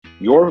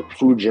Your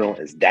food journal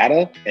is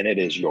data and it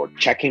is your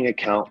checking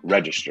account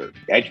registered.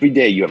 Every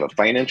day you have a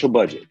financial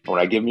budget. When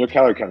I give them your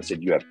calorie count, I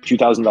said you have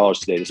 $2,000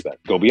 today to spend.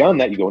 Go beyond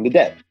that, you go into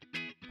debt.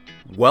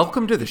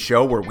 Welcome to the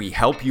show where we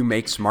help you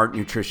make smart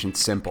nutrition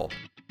simple.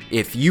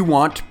 If you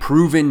want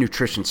proven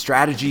nutrition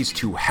strategies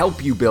to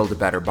help you build a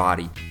better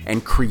body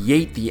and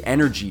create the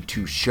energy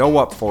to show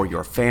up for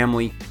your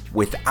family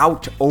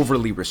without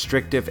overly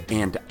restrictive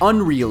and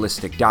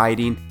unrealistic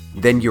dieting,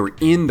 then you're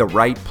in the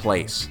right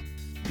place.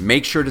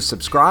 Make sure to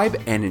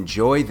subscribe and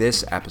enjoy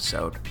this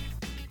episode.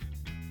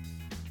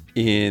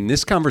 In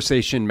this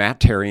conversation, Matt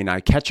Terry and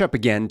I catch up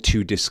again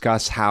to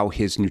discuss how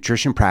his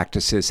nutrition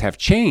practices have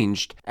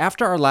changed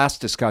after our last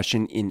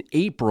discussion in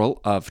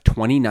April of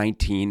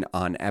 2019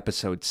 on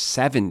episode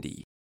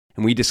 70.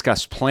 And we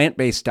discussed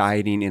plant-based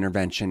dieting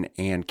intervention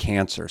and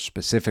cancer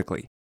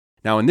specifically.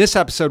 Now, in this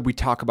episode, we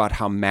talk about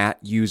how Matt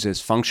uses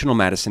functional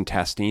medicine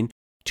testing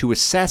to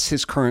assess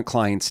his current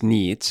clients'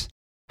 needs,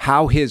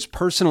 how his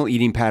personal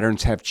eating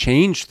patterns have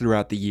changed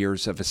throughout the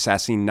years of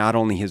assessing not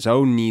only his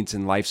own needs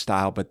and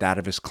lifestyle, but that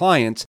of his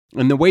clients,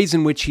 and the ways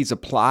in which he's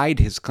applied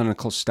his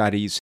clinical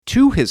studies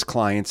to his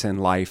clients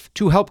and life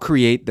to help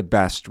create the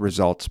best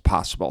results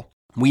possible.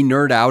 We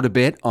nerd out a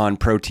bit on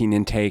protein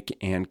intake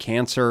and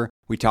cancer.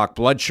 We talk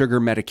blood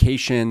sugar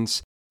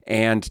medications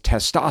and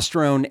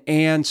testosterone,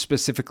 and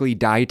specifically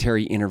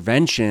dietary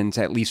interventions,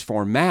 at least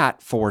for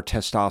Matt, for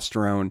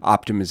testosterone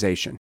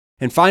optimization.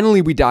 And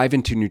finally, we dive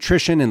into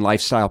nutrition and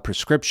lifestyle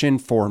prescription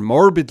for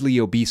morbidly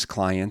obese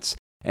clients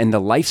and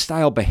the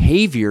lifestyle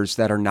behaviors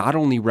that are not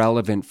only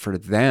relevant for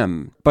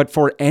them, but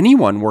for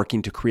anyone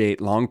working to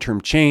create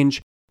long-term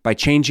change by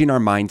changing our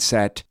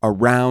mindset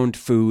around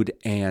food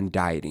and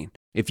dieting.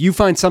 If you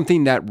find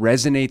something that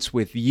resonates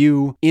with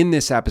you in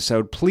this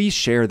episode, please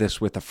share this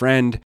with a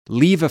friend,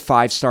 leave a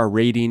 5-star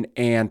rating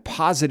and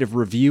positive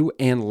review,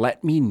 and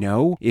let me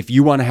know if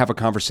you want to have a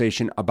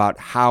conversation about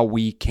how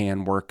we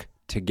can work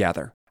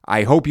together.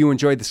 I hope you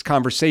enjoyed this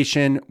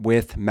conversation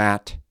with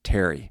Matt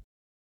Terry.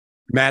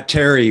 Matt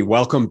Terry,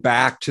 welcome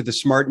back to the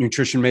Smart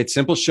Nutrition Made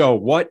Simple show.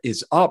 What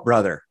is up,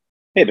 brother?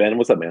 Hey, Ben.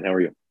 What's up, man? How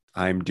are you?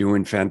 I'm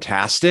doing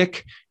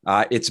fantastic.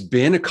 It's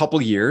been a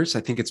couple years.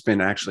 I think it's been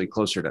actually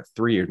closer to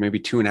 3 years, maybe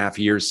 2.5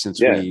 years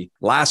since we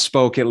last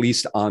spoke, at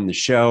least on the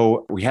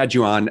show. We had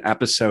you on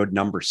episode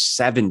number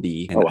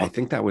 70, and I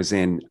think that was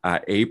in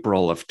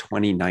April of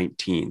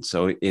 2019.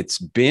 So it's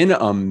been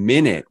a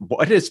minute.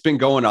 What has been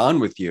going on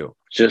with you?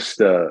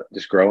 Just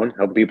growing,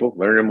 helping people,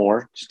 learning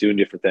more, just doing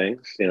different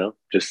things,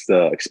 just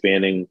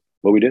expanding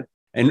what we do.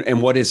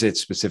 And what is it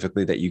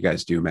specifically that you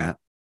guys do, Matt?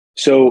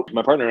 So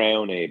my partner and I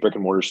own a brick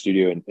and mortar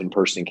studio in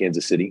person in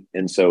Kansas City.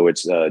 And so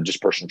it's just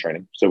personal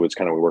training. So it's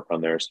kind of what we work on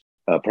there is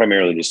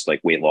primarily just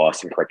like weight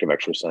loss and corrective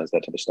exercise,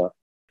 that type of stuff.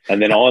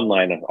 And then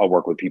online, I'll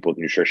work with people with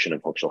nutrition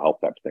and functional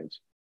health type of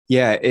things.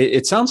 Yeah,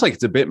 it sounds like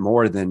it's a bit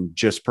more than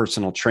just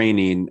personal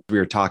training. We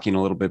were talking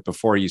a little bit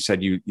before. You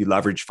said you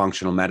leverage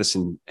functional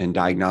medicine and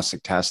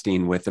diagnostic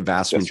testing with the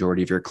vast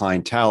majority of your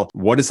clientele.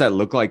 What does that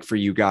look like for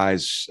you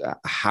guys?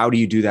 How do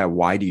you do that?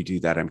 Why do you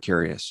do that? I'm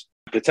curious.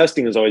 The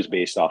testing is always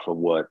based off of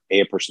what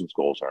a person's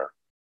goals are,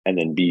 and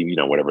then B,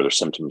 whatever their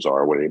symptoms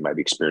are, what they might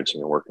be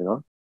experiencing and working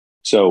on.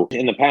 So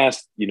in the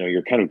past,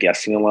 you're kind of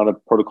guessing a lot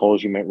of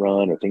protocols you might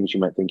run or things you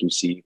might think you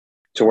see.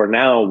 So where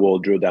now we'll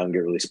drill down and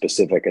get really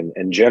specific.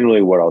 And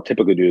generally what I'll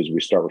typically do is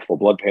we start with full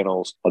blood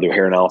panels, I'll do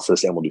hair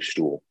analysis, and we'll do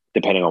stool,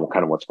 depending on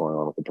kind of what's going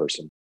on with the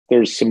person.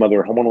 There's some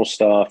other hormonal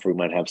stuff. We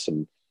might have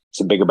some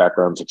bigger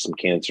backgrounds like some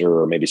cancer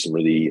or maybe some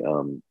really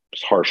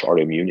harsh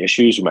autoimmune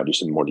issues. We might do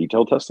some more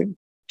detailed testing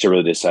to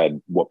really decide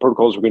what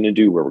protocols we're going to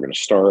do, where we're going to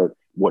start,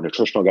 what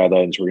nutritional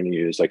guidelines we're going to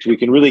use. Like, so we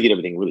can really get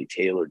everything really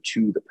tailored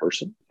to the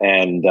person.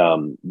 And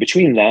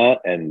between that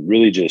and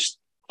really just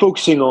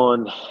focusing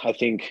on, I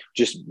think,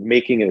 just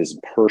making it as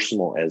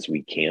personal as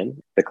we can,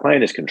 the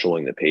client is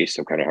controlling the pace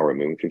of kind of how we're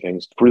moving through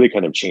things. Really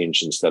kind of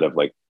changed instead of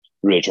like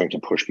really trying to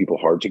push people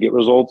hard to get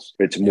results.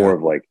 It's more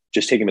of like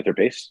just taking them at their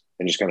pace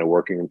and just kind of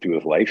working them through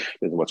with life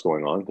and what's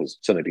going on. Because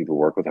some of the people we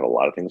work with have a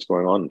lot of things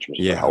going on in terms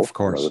of their health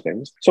and other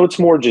things. So it's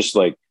more just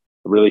like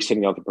really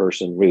sitting out the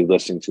person, really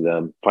listening to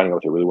them, finding out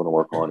what they really want to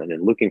work on, and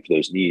then looking for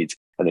those needs,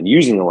 and then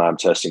using the lab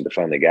testing to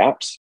find the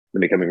gaps,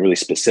 and becoming really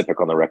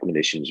specific on the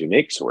recommendations we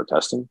make. So we're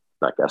testing,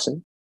 not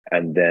guessing,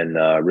 and then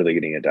really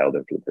getting it dialed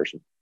in for the person.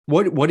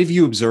 What have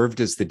you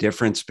observed as the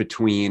difference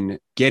between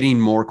getting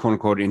more quote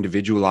unquote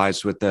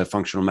individualized with the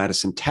functional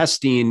medicine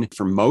testing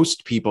for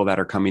most people that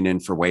are coming in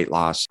for weight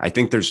loss? I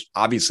think there's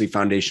obviously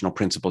foundational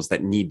principles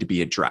that need to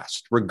be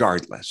addressed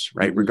regardless,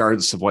 right? Mm-hmm.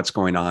 Regardless of what's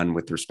going on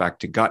with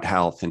respect to gut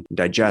health and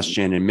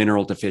digestion and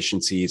mineral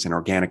deficiencies and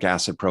organic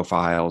acid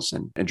profiles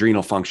and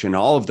adrenal function,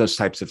 all of those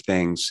types of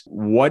things.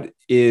 What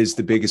is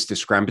the biggest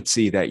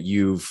discrepancy that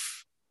you've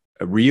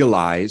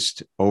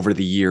realized over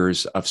the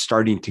years of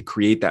starting to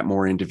create that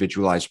more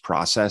individualized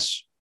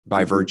process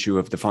by virtue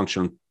of the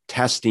functional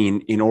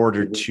testing in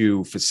order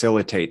to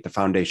facilitate the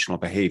foundational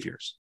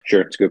behaviors?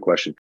 Sure. It's a good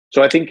question.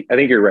 So I think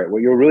you're right.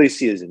 What you'll really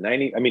see is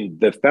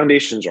the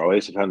foundations are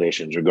always the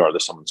foundations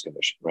regardless of someone's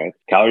condition, right?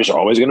 Calories are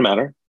always going to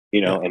matter.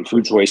 Yeah. and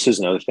food choices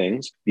and other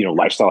things,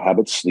 lifestyle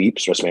habits, sleep,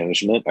 stress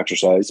management,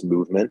 exercise,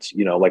 movement,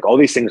 like all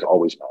these things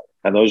always matter.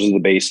 And those are the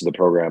base of the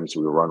programs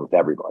we run with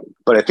everybody.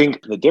 But I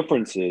think the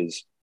difference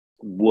is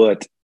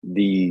what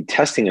the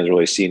testing has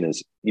really seen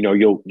is,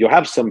 you'll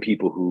have some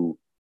people who,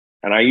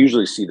 and I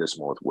usually see this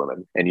more with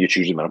women, and it's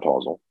usually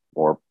menopausal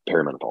or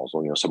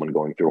perimenopausal, someone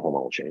going through a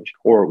hormonal change,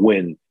 or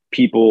when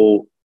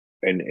people,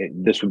 and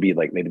this would be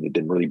like maybe they've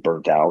been really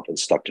burnt out and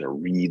stuck in a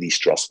really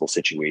stressful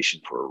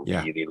situation for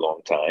a really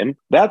long time.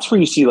 That's where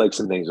you see like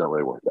some things don't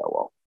really work that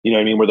well. You know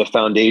what I mean? Where the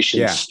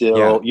foundation's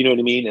still, you know what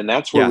I mean? And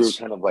that's where we were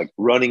kind of like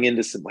running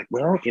into some like,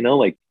 well,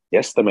 like,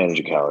 yes, they're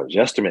managing calories,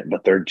 yes,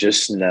 but they're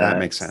just not that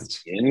makes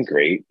sense. In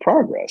great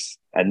progress.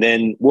 And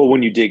then, well,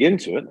 when you dig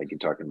into it, like you're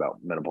talking about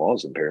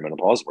menopause and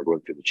perimenopause, we're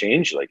going through the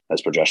change, like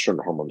as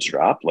progesterone hormones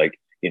drop, like,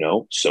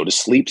 so does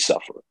sleep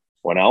suffer.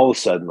 When all of a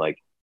sudden, like,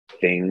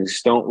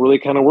 things don't really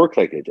kind of work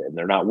like they did, and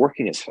they're not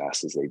working as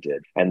fast as they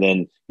did. And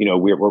then,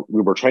 we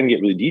were trying to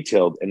get really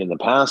detailed. And in the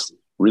past,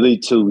 really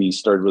till we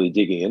started really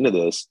digging into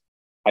this,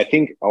 I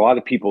think a lot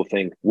of people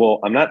think, well,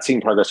 I'm not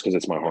seeing progress because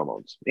it's my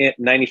hormones.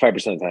 95%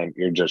 of the time,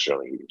 you're just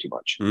really eating too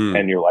much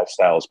and your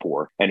lifestyle is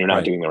poor and you're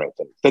not doing the right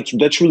thing.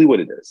 That's really what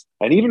it is.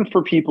 And even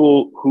for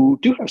people who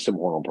do have some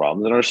hormonal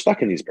problems and are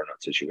stuck in these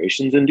burnout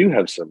situations and do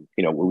have some,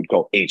 what we'd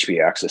call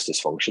HV axis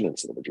dysfunction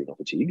instead of adrenal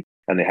fatigue,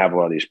 and they have a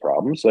lot of these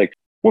problems, like,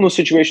 one of those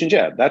situations,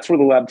 that's where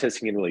the lab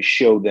testing can really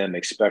show them,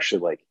 especially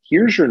like,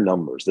 here's your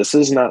numbers. This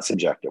is not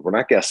subjective. We're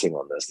not guessing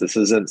on this. This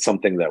isn't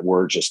something that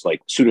we're just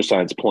like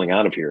pseudoscience pulling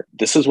out of here.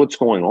 This is what's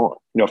going on.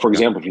 For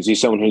example, if you see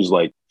someone who's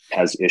like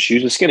has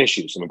issues with skin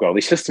issues and we've got all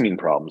these histamine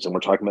problems and we're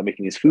talking about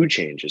making these food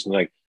changes and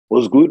like,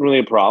 well, is gluten really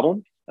a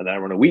problem? And then I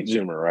run a wheat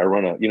zoomer, or I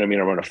run I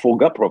run a full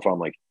gut profile. I'm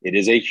like, it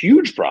is a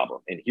huge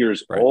problem. And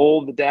here's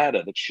all the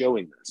data that's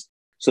showing this.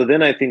 So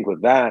then I think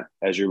with that,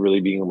 as you're really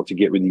being able to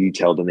get really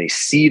detailed and they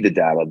see the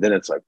data, then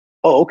it's like,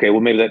 oh, okay, well,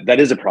 maybe that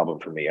is a problem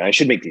for me. I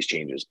should make these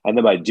changes. And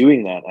then by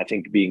doing that, I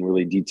think being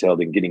really detailed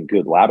and getting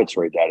good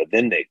laboratory data,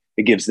 then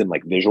it gives them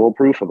like visual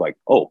proof of like,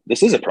 oh,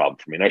 this is a problem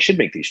for me and I should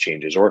make these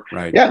changes. Or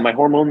my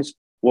hormones.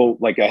 Well,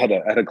 like I had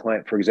a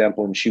client, for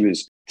example, and she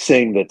was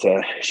saying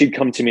that she'd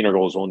come to me and her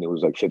goal was only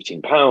was like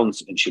 15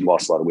 pounds and she'd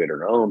lost a lot of weight on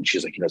her own.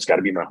 She's like, it's got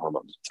to be my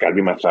hormones. It's got to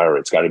be my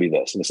thyroid. It's got to be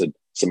this. And I said,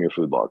 send me your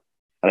food log.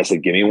 And I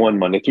said, give me one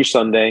Monday through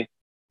Sunday,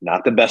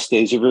 not the best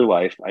days of your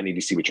life. I need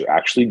to see what you're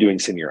actually doing.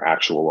 Send me your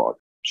actual log.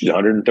 She's a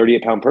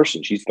 138-pound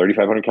person. She's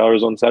 3,500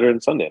 calories on Saturday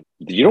and Sunday.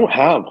 You don't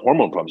have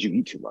hormone problems. You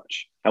eat too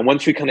much. And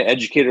once we kind of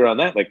educated her on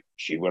that, like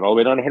she went all the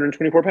way down to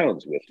 124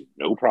 pounds with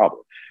no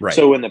problem. Right.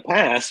 So in the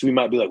past, we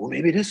might be like, well,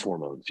 maybe it is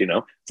hormones,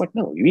 It's like,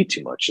 no, you eat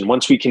too much. And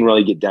once we can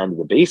really get down to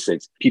the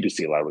basics, people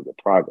see a lot of good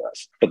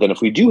progress. But then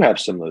if we do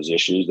have some of those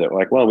issues that we're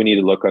like, well, we need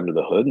to look under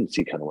the hood and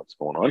see kind of what's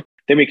going on,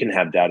 then we can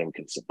have data and we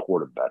can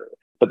support it better.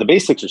 But the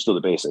basics are still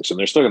the basics, and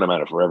they're still going to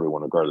matter for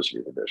everyone, regardless of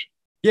your condition.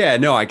 Yeah,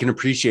 no, I can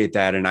appreciate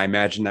that. And I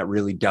imagine that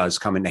really does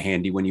come into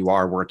handy when you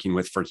are working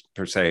with,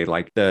 per se,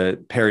 like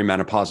the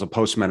perimenopausal,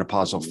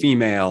 postmenopausal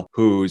female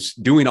who's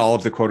doing all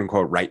of the quote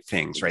unquote right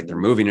things, right? They're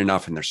moving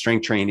enough and they're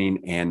strength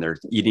training and they're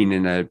eating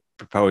in a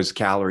proposed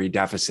calorie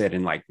deficit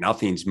and like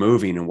nothing's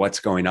moving. And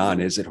what's going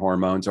on? Is it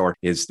hormones or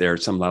is there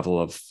some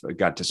level of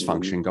gut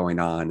dysfunction going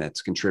on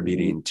that's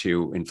contributing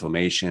to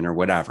inflammation or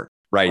whatever?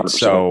 Right. 100%.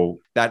 So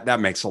that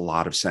makes a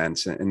lot of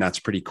sense. And that's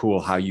pretty cool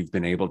how you've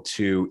been able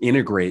to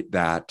integrate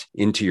that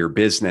into your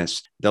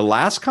business. The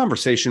last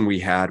conversation we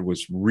had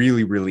was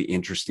really, really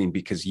interesting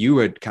because you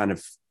had kind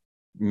of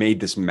made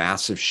this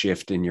massive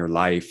shift in your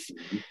life.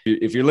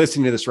 If you're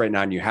listening to this right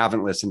now and you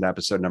haven't listened to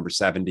episode number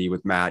 70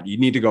 with Matt, you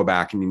need to go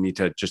back and you need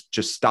to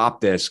just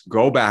stop this,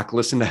 go back,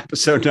 listen to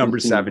episode number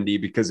 70,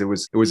 because it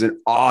was an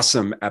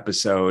awesome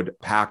episode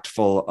packed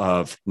full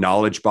of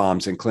knowledge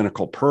bombs and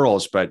clinical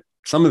pearls. But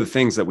some of the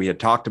things that we had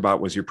talked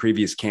about was your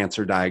previous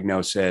cancer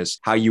diagnosis,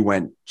 how you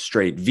went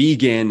straight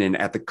vegan. And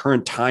at the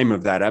current time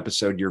of that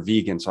episode, you're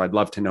vegan. So I'd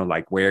love to know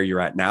like where you're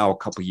at now, a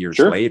couple of years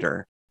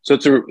later. So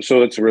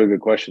it's a really good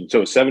question.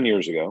 So 7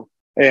 years ago,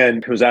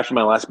 and it was after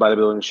my last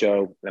bodybuilding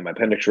show, and my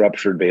appendix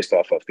ruptured based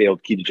off a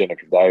failed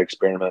ketogenic diet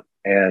experiment.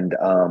 And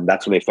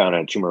that's when they found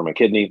out a tumor in my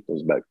kidney. It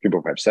was about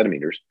 3.5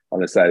 centimeters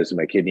on the sides of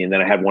my kidney. And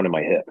then I had one in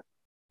my hip.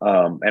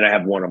 And I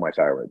have one on my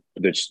thyroid.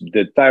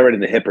 The thyroid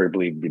and the hip are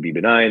believed to be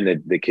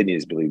benign. The kidney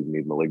is believed to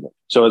be malignant.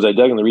 So as I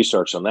dug in the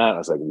research on that, I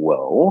was like,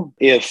 well,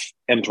 if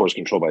mTOR is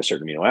controlled by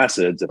certain amino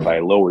acids, if I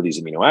lower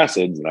these amino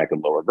acids, then I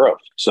could lower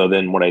growth. So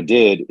then what I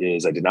did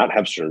is I did not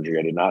have surgery.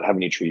 I did not have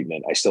any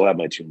treatment. I still have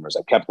my tumors.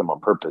 I kept them on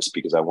purpose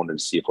because I wanted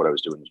to see if what I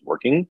was doing was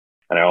working.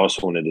 And I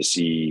also wanted to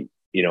see,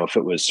 if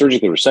it was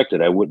surgically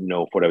resected, I wouldn't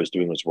know if what I was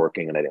doing was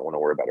working, and I didn't want to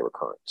worry about a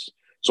recurrence.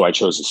 So I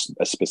chose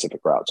a specific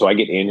route. So I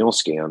get annual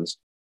scans.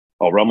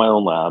 I'll run my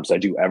own labs. I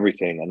do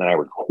everything. And then I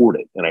record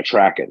it and I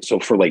track it.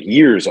 So for like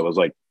years, I was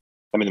like,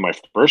 when I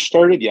first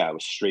started, I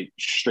was straight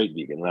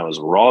vegan. And I was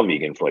raw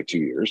vegan for like 2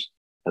 years.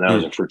 And then I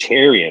was a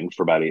fruitarian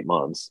for about 8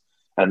 months.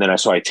 And then I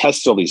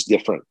tested all these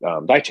different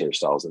dietary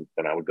styles. And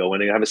then I would go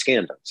in and have a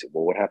scan done and say,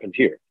 well, what happened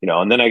here?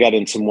 And then I got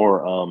into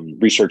more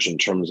research in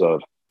terms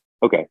of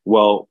Okay.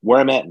 Well, where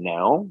I'm at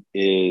now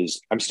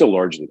is I'm still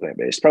largely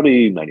plant-based,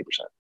 probably 90%,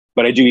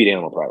 but I do eat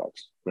animal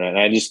products. Right? And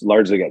I just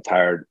largely got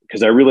tired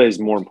because I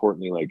realized more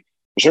importantly, like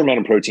a certain amount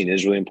of protein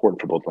is really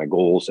important for both my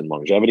goals and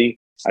longevity.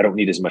 I don't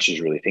need as much as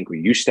you really think we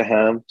used to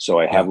have. So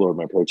I have lowered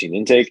my protein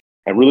intake.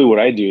 And really what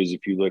I do is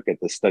if you look at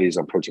the studies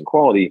on protein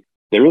quality,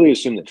 they really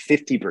assume that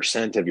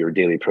 50% of your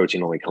daily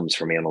protein only comes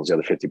from animals. The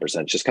other 50%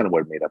 is just kind of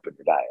what made up in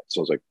your diet. So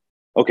I was like,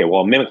 okay, well,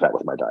 I'll mimic that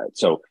with my diet.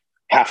 So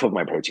half of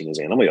my protein is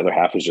animal. The other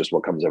half is just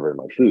what comes over in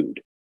my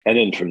food. And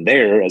then from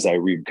there, as I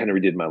kind of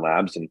redid my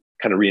labs and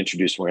kind of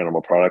reintroduced more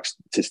animal products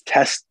to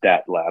test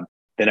that lab,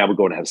 then I would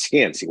go and have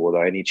scans, see whether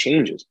I had any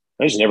changes.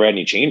 I just never had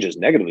any changes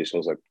negatively. So I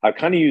was like, I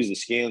kind of used the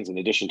scans in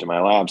addition to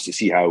my labs to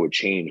see how it would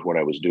change what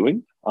I was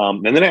doing.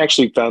 And then I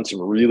actually found some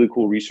really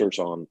cool research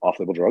on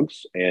off-label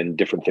drugs and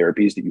different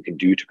therapies that you can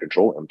do to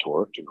control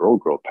mTOR, to grow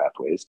growth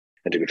pathways,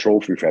 and to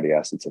control free fatty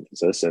acid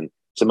synthesis and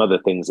some other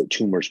things that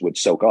tumors would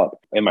soak up.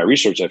 In my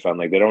research, I found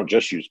like they don't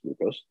just use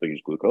glucose, they'll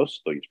use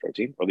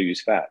protein, or they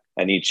use fat.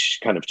 And each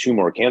kind of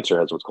tumor or cancer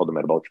has what's called a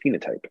metabolic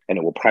phenotype. And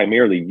it will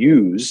primarily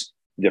use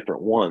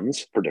different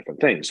ones for different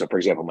things. So for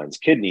example, mine's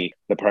kidney,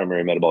 the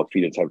primary metabolic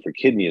phenotype for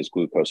kidney is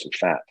glucose and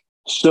fat.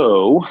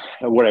 So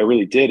what I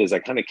really did is I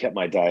kind of kept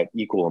my diet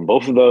equal in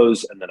both of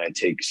those. And then I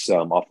take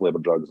some off-label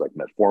drugs like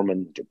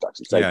metformin,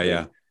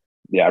 doxycycline.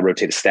 I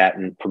rotate a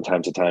statin from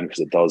time to time because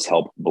it does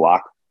help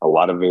block a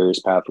lot of various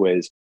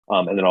pathways.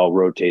 And then I'll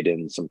rotate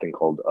in something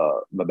called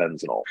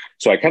mebenzenol.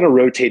 So I kind of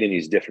rotate in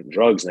these different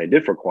drugs, and I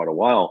did for quite a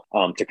while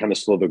to kind of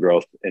slow the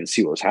growth and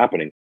see what was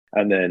happening.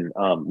 And then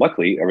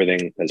luckily,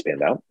 everything has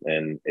panned out,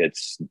 and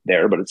it's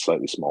there, but it's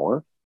slightly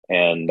smaller.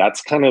 And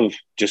that's kind of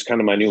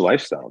my new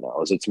lifestyle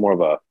now. Is it's more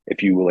of a,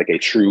 if you were like a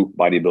true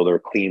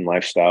bodybuilder, clean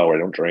lifestyle where I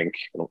don't drink,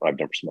 I've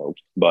never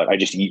smoked, but I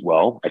just eat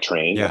well. I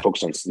train, I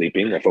focus on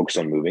sleeping, I focus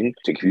on moving,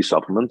 take a few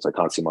supplements, I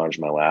constantly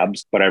monitor my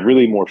labs, but I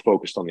really more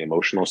focused on the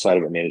emotional side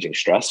of it, managing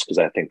stress, because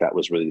I think that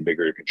was really the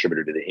bigger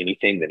contributor to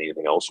anything than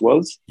anything else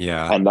was.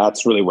 Yeah. And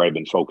that's really where I've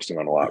been focusing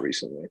on a lot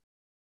recently.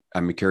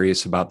 I'm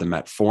curious about the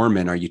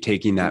metformin. Are you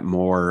taking that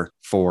more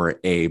for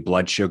a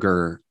blood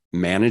sugar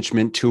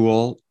management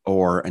tool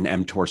or an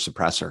mTOR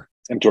suppressor?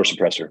 mTOR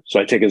suppressor. So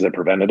I take it as a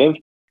preventative,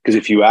 because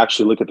if you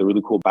actually look at the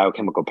really cool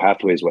biochemical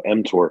pathways with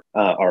mTOR,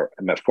 or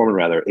metformin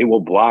rather, it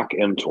will block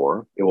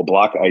mTOR, it will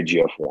block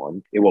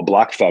IGF-1, it will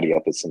block fatty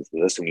acid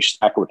synthesis, and you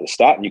stack it with a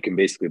statin, you can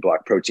basically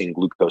block protein,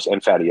 glucose,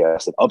 and fatty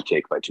acid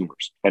uptake by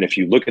tumors. And if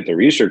you look at the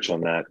research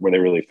on that, where they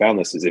really found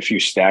this is if you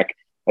stack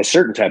a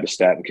certain type of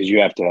statin, because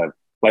you have to have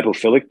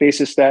lipophilic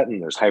basis statin,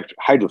 there's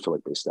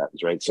hydrophilic based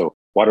statins, right? So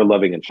water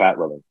loving and fat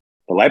loving.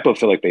 The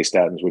lipophilic based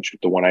statins, which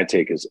the one I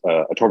take is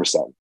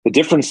atorvastatin. The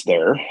difference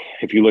there,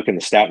 if you look in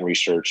the statin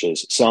research,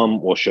 is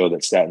some will show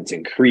that statins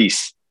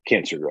increase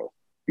cancer growth.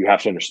 You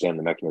have to understand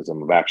the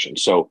mechanism of action.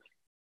 So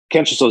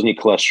cancer cells need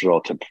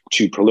cholesterol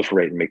to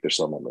proliferate and make their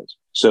cell membranes.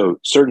 So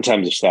certain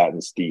types of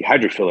statins, the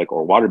hydrophilic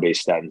or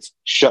water-based statins,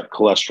 shut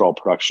cholesterol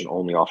production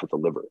only off at the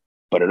liver,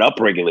 but it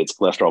upregulates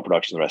cholesterol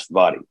production in the rest of the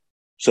body.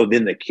 So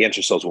then the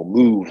cancer cells will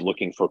move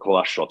looking for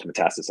cholesterol to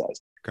metastasize.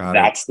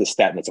 That's the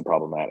statin that's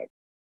problematic.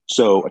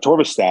 So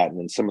atorvastatin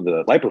and some of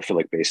the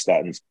lipophilic-based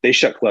statins, they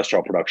shut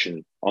cholesterol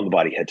production on the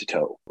body head to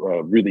toe.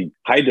 Really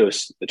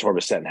high-dose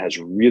atorvastatin has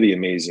really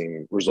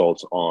amazing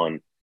results on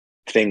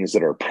things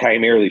that are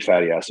primarily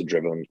fatty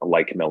acid-driven,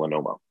 like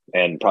melanoma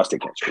and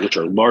prostate cancer, which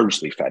are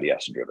largely fatty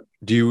acid-driven.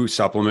 Do you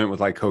supplement with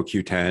like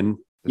CoQ10?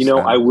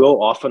 I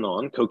will off and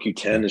on.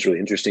 CoQ10 is really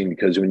interesting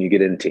because when you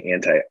get into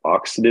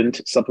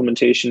antioxidant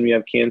supplementation, when you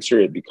have cancer,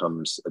 it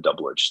becomes a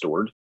double-edged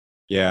sword.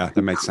 Yeah,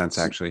 that makes sense,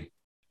 actually.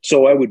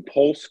 So I would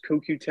pulse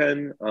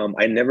CoQ10.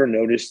 I never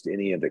noticed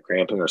any of the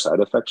cramping or side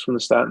effects from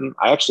the statin.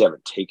 I actually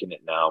haven't taken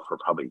it now for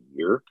probably a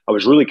year. I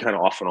was really kind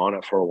of off and on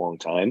it for a long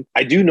time.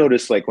 I do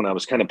notice, like when I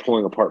was kind of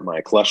pulling apart my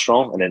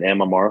cholesterol and an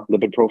MMR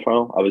lipid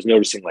profile, I was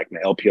noticing like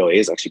my LPLA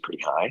is actually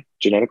pretty high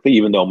genetically,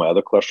 even though my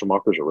other cholesterol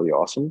markers are really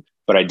awesome.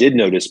 But I did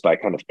notice by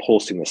kind of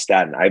pulsing the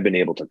statin, I've been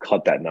able to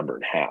cut that number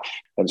in half.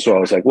 And so I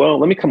was like, well,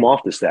 let me come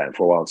off the statin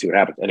for a while and see what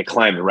happens. And it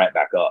climbed right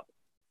back up.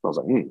 I was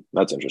like,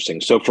 that's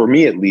interesting. So for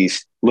me, at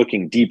least,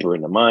 looking deeper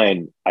into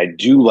mine, I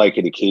do like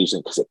it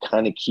occasionally because it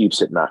kind of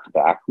keeps it knocked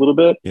back a little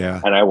bit. Yeah.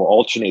 And I will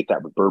alternate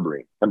that with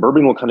berberine. And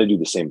berberine will kind of do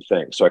the same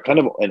thing. So I kind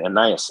of, and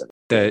niacin.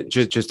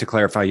 Just to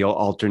clarify, you'll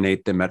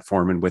alternate the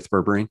metformin with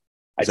berberine?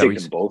 I take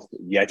them both.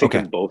 Yeah, I take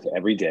them both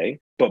every day.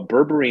 But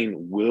berberine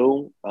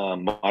will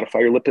modify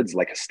your lipids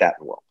like a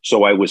statin will.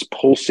 So I was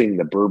pulsing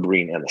the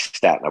berberine and the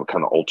statin. I would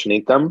kind of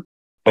alternate them.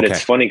 But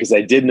it's funny because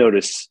I did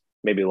notice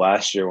maybe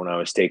last year when I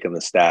was taking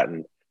the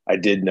statin, I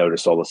did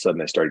notice all of a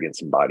sudden I started getting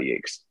some body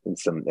aches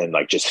and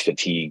like just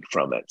fatigue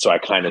from it. So I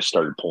kind of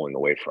started pulling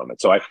away from it.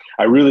 So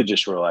I really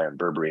just rely on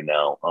berberine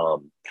now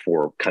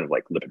for kind of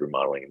like lipid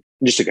remodeling,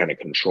 just to kind of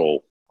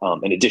control,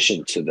 in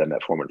addition to the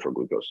metformin for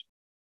glucose.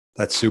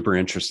 That's super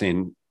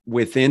interesting.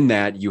 Within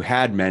that, you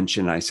had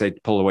mentioned, I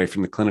said pull away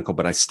from the clinical,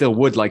 but I still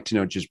would like to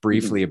know just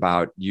briefly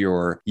about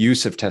your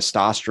use of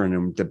testosterone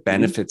and the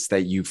benefits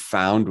that you've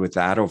found with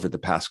that over the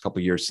past couple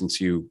of years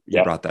since you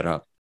brought that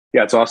up.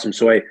 Yeah, it's awesome.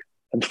 So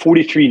I'm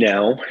 43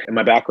 now, and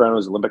my background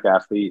was Olympic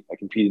athlete. I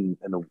competed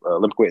in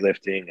Olympic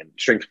weightlifting and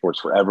strength sports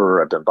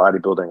forever. I've done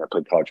bodybuilding. I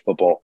played college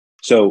football.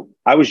 So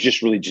I was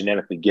just really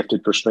genetically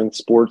gifted for strength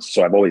sports.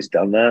 So I've always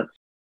done that.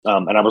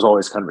 And I was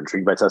always kind of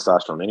intrigued by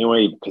testosterone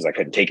anyway, because I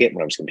couldn't take it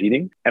when I was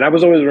competing. And I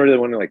was always really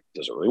wondering, like,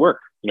 does it really work?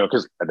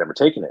 Because I'd never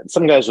taken it. And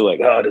some guys are like,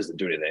 oh, it doesn't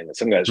do anything. And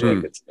some guys are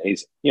like, it's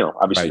amazing.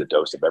 Obviously the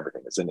dose of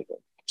everything is anything.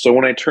 So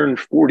when I turned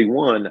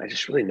 41, I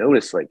just really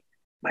noticed like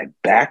my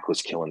back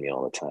was killing me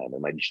all the time.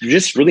 And my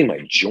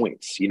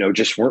joints,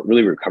 just weren't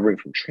really recovering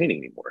from training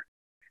anymore.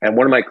 And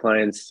one of my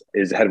clients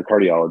is head of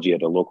cardiology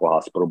at a local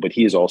hospital, but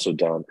he has also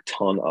done a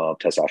ton of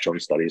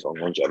testosterone studies on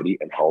longevity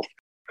and health,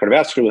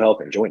 cardiovascular health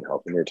and joint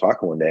health. And we were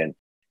talking one day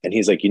and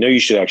he's like, you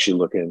should actually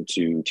look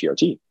into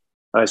TRT.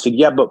 And I said,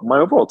 yeah, but my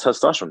overall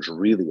testosterone is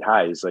really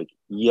high. He's like,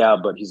 yeah,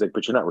 but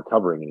but you're not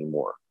recovering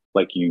anymore.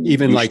 Like you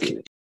even like,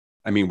 to.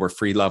 I mean, were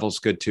free levels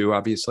good too,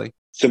 obviously?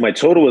 So my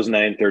total was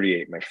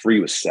 938. My free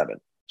was 7.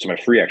 So my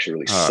free actually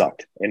really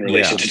sucked in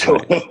relation to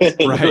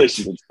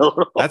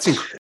total.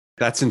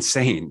 That's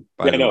insane.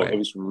 By the way, it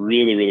was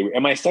really, really,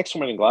 and my sex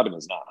hormone and globulin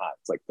is not high.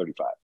 It's like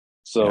 35.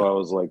 So I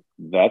was like,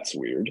 that's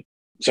weird.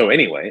 So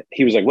anyway,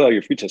 he was like, well,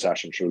 your free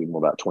testosterone should be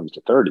more about 20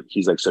 to 30.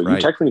 He's like, so you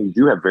technically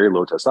do have very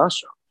low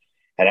testosterone.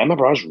 And I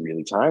remember I was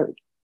really tired.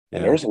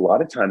 And there was a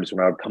lot of times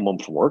when I would come home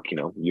from work,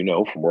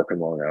 from working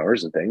long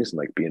hours and things and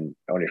like being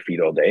on your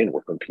feet all day and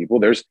working with people.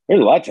 There's a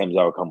lot of times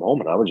I would come home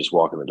and I would just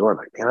walk in the door and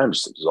like, man, I'm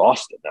just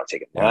exhausted. And I'll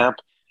take a nap.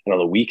 And on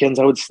the weekends,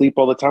 I would sleep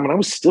all the time. And I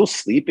was still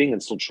sleeping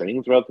and still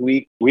training throughout the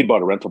week. We'd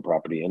bought a rental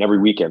property. And every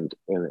weekend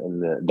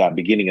in that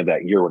beginning of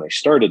that year when I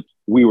started,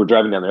 we were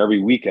driving down there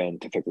every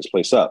weekend to pick this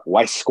place up.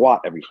 Well, I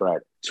squat every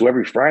Friday. So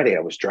every Friday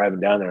I was driving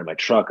down there in my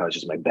truck.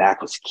 My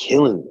back was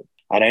killing me.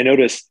 And I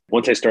noticed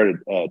once I started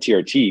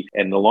TRT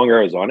and the longer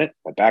I was on it,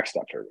 my back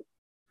stopped hurting.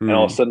 And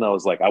all of a sudden I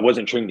was like, I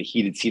wasn't turning the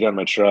heated seat on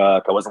my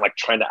truck. I wasn't like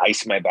trying to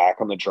ice my back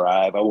on the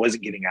drive. I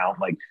wasn't getting out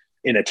like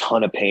in a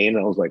ton of pain.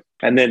 And I was like,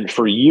 and then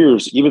for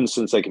years, even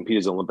since I competed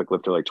as an Olympic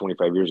lifter like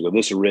 25 years ago,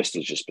 this wrist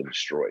has just been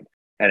destroyed.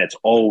 And it's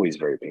always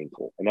very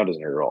painful. And that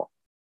doesn't hurt at all.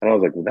 And I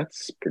was like, well,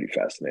 that's pretty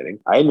fascinating.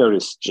 I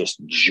noticed just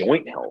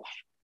joint health.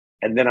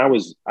 And then I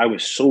was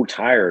so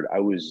tired. I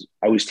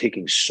was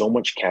taking so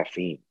much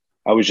caffeine.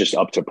 I was just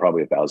up to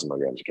probably 1,000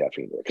 milligrams of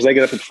caffeine there because I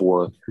get up at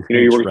 4.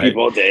 You're working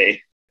people all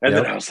day. And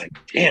then I was like,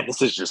 damn,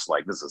 this is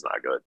not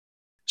good.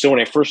 So when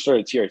I first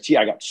started TRT,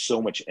 I got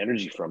so much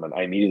energy from it.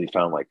 I immediately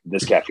found like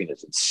this caffeine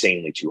is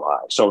insanely too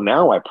high. So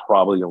now I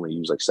probably only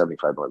use like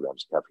 75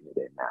 milligrams of caffeine a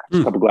day max.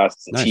 A couple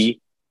glasses of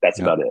tea. That's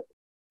about it.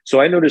 So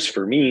I noticed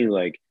for me,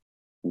 like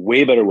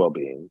way better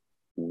well-being,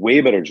 way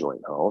better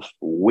joint health,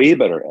 way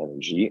better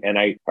energy. And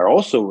I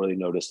also really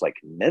noticed like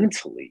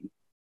mentally,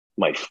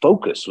 my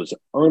focus was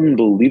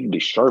unbelievably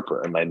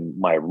sharper and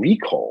my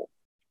recall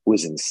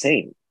was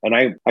insane. And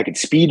I could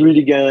speed read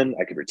again.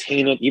 I could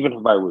retain it, even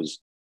if I was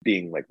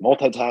being like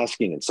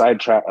multitasking and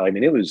sidetrack. I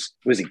mean, it was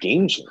a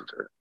game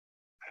changer.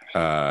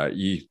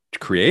 You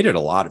created a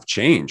lot of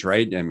change,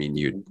 right? I mean,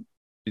 you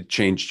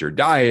changed your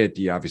diet.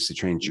 You obviously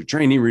changed your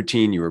training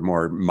routine. You were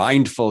more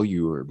mindful.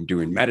 You were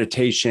doing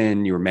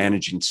meditation. You were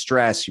managing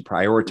stress. You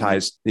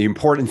prioritized the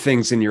important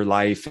things in your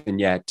life. And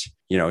yet,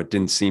 it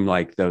didn't seem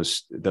like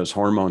those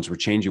hormones were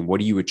changing. What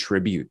do you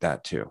attribute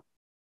that to?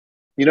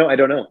 I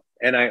don't know.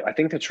 And I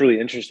think that's really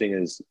interesting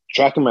is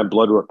tracking my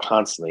blood work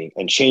constantly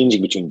and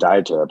changing between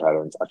dietary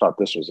patterns. I thought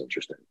this was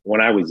interesting. When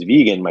I was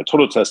vegan, my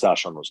total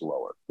testosterone was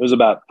lower. It was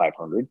about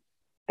 500,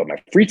 but my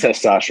free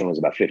testosterone was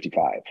about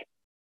 55,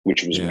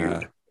 which was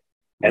weird.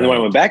 And then when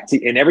I went back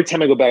and every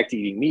time I go back to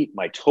eating meat,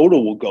 my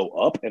total will go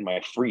up and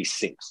my free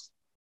sinks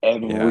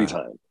every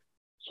time.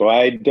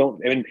 So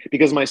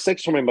because my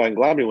sex hormone and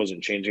globulin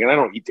wasn't changing and I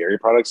don't eat dairy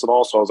products at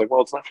all. So I was like,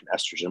 well, it's not from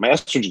estrogen. My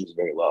estrogen is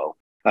very low.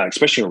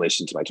 Especially in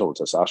relation to my total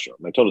testosterone.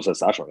 My total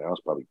testosterone now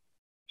is probably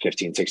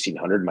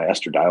 1,600. My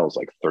estradiol is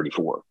like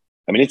 34.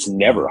 I mean, it's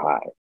never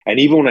high. And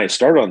even when I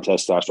started on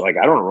testosterone, like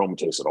I don't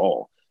aromatase at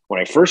all.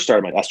 When I first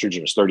started, my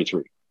estrogen was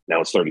 33.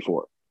 Now it's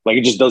 34. Like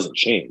it just doesn't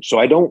change. So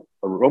I don't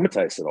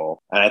aromatize at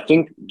all. And I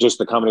think just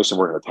the combination of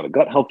working with a ton of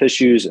gut health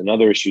issues and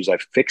other issues,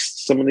 I've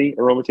fixed some of the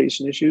aromatase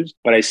issues,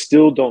 but I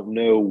still don't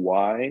know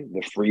why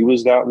the free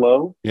was that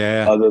low.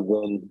 Yeah. Other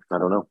than, I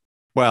don't know.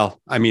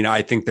 Well, I mean,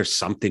 I think there's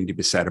something to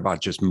be said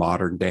about just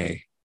modern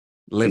day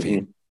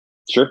living.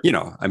 Sure.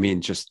 I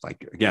mean, just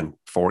like, again,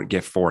 4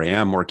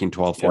 a.m., working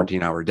 12,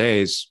 14-hour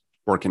days,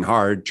 working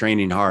hard,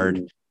 training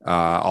hard,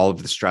 all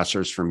of the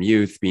stressors from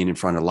youth, being in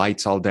front of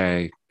lights all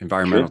day,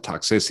 environmental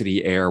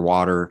toxicity, air,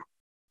 water.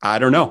 I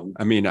don't know.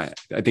 I mean, I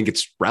think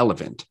it's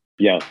relevant.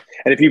 Yeah.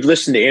 And if you've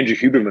listened to Andrew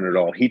Huberman at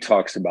all, he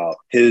talks about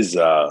his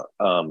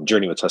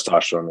journey with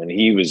testosterone, and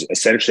he was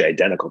essentially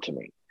identical to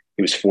me.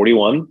 He was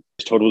 41.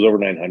 His total was over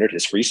 900.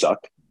 His free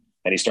sucked.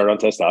 And he started on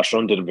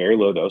testosterone, did a very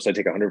low dose. I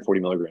take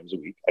 140 milligrams a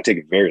week. I take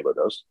a very low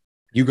dose.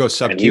 You go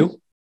sub-Q?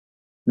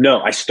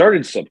 No, I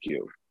started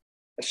sub-Q.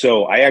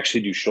 So I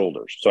actually do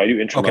shoulders. So I do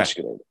Okay.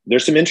 intramuscular.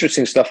 There's some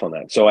interesting stuff on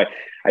that. So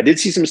I did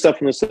see some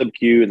stuff in the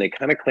sub-Q, and they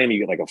kind of claim you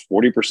get like a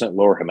 40%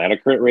 lower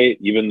hematocrit rate,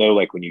 even though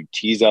like when you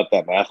tease out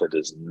that math, it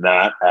does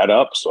not add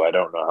up. So I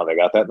don't know how they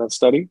got that in that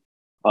study.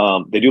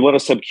 They do a lot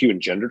of sub-Q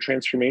and gender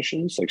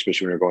transformations, like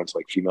especially when you're going to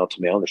like female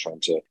to male, and they're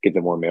trying to get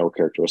them more male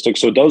characteristics.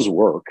 So it does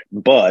work.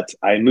 But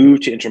I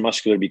moved to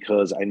intramuscular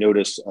because I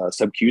noticed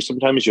sub-Q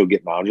sometimes you'll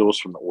get nodules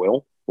from the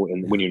oil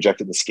when you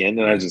inject it in the skin,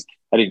 and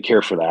I didn't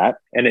care for that.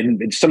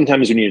 And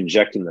sometimes when you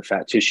inject in the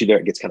fat tissue there,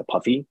 it gets kind of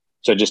puffy.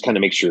 So it just kind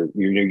of makes you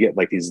get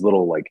like these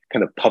little like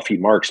kind of puffy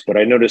marks. But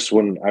I noticed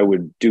when I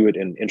would do it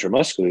in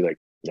intramuscularly, like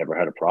never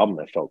had a problem.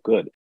 I felt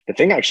good. The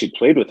thing I actually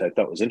played with, I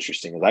thought was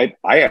interesting, is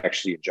I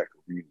actually inject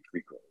really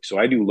frequently. So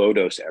I do low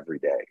dose every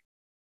day.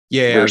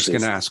 Yeah, I was Versus,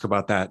 going to ask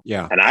about that.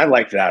 Yeah. and I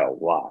like that a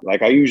lot.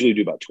 Like I usually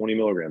do about 20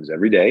 milligrams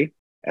every day.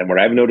 And what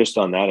I've noticed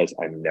on that is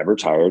I'm never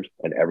tired,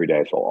 and every day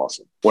I feel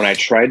awesome. When I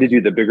try to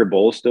do the bigger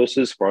bolus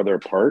doses farther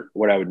apart,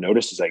 what I would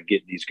notice is I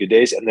get these good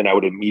days, and then I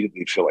would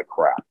immediately feel like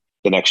crap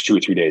the next 2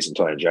 or 3 days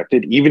until I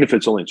injected, even if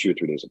it's only 2 or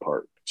 3 days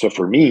apart. So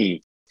for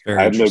me, Very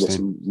I've noticed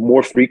interesting.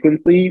 more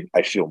frequently,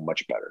 I feel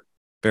much better.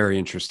 Very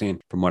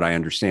interesting. From what I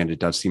understand, it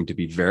does seem to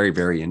be very,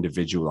 very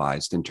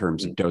individualized in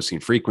terms of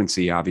dosing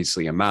frequency,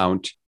 obviously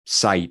amount,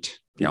 site,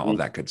 all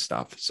that good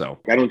stuff. So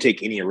I don't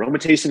take any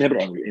aromatase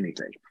inhibitor. I don't do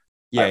anything.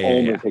 yeah, I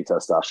only take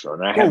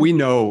testosterone. Well, we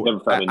know never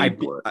found a need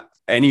for it.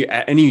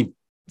 Any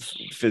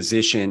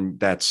physician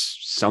that's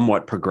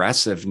somewhat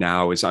progressive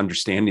now is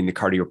understanding the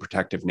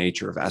cardioprotective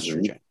nature of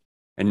estrogen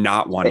and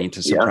not wanting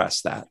to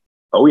suppress that.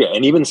 Oh yeah,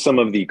 and even some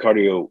of the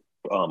cardio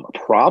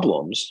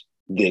problems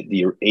that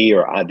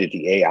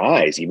the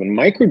AIs, even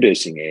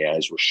microdosing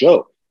AIs, will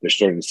show. They're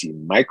starting to see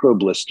micro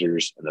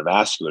blisters in the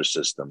vascular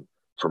system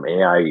from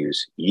AI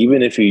use,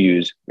 even if you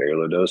use very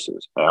low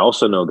doses. I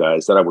also know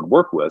guys that I would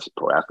work with,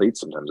 pro athletes,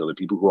 sometimes other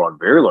people who are on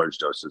very large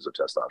doses of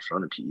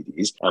testosterone and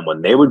PEDs. And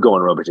when they would go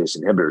on aromatase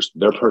inhibitors,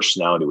 their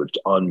personality would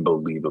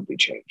unbelievably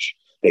change.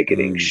 They get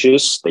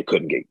anxious. They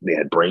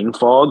had brain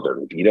fog, their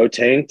libido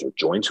tanked, their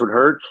joints would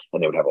hurt,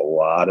 and they would have a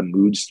lot of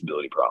mood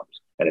stability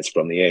problems. And it's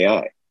from the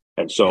AI.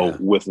 And so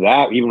with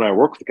that, even when I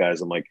work with guys,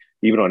 I'm like,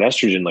 even on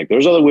estrogen, like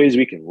there's other ways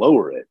we can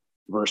lower it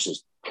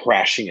versus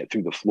crashing it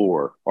through the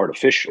floor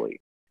artificially.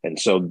 And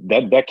so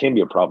that can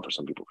be a problem for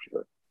some people for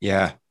sure.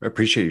 Yeah, I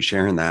appreciate you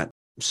sharing that.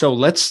 So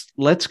let's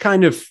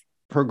kind of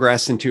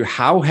progress into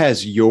how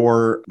have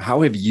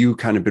you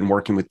kind of been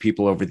working with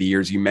people over the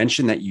years? You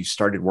mentioned that you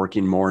started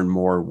working more and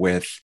more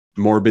with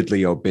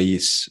morbidly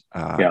obese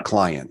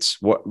clients.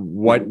 What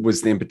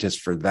was the impetus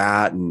for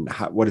that, and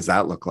what does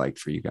that look like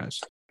for you guys?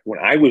 When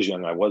I was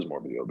young, I was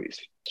morbidly obese.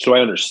 So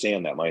I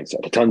understand that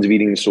mindset. Tons of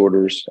eating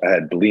disorders. I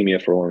had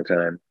bulimia for a long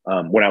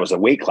time. When I was a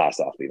weight class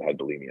athlete, I had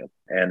bulimia.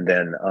 And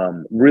then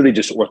really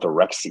just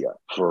orthorexia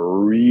for a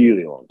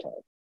really long time.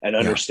 And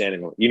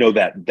understanding,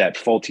 that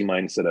faulty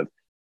mindset of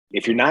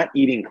if you're not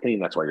eating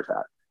clean, that's why you're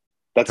fat.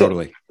 That's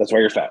totally it. That's why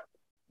you're fat.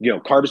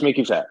 Carbs make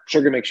you fat.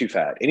 Sugar makes you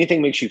fat.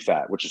 Anything makes you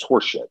fat, which is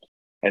horseshit.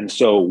 And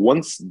so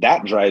once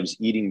that drives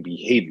eating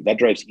behavior, that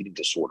drives eating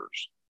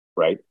disorders.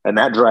 Right. And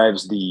that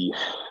drives the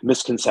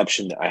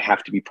misconception that I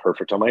have to be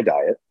perfect on my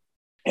diet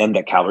and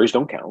that calories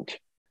don't count,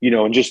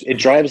 and just it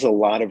drives a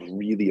lot of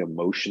really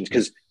emotions.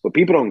 Because what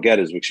people don't get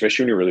is,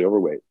 especially when you're really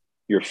overweight,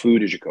 your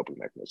food is your coping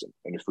mechanism,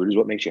 and your food is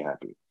what makes you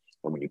happy.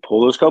 And when you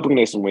pull those coping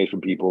mechanisms away from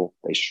people,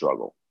 they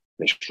struggle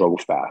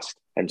fast.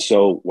 And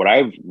so what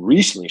I've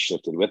recently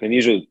shifted with, and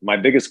these are my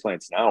biggest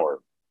clients now are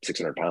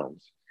 600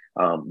 pounds.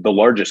 The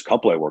largest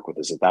couple I work with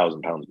is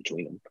 1,000 pounds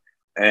between them.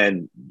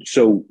 And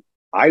so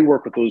I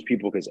work with those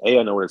people because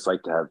I know what it's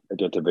like to have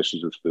addictive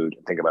issues with food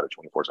and think about it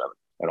 24/7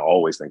 and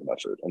always think about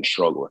food and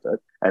struggle with it.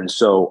 And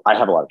so I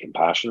have a lot of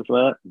compassion for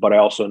that, but I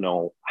also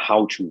know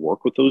how to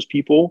work with those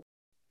people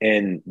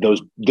and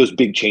those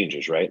big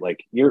changes, right?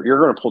 Like you're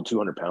going to pull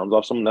 200 pounds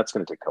off someone, that's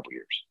going to take a couple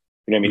years.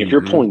 You know what I mean? If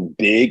you're pulling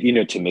big,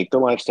 to make the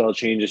lifestyle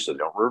changes so they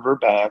don't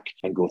revert back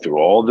and go through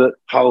all the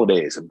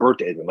holidays and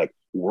birthdays and like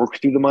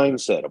work through the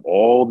mindset of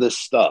all this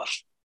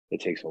stuff,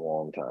 it takes a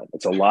long time.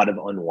 It's a lot of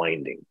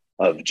unwinding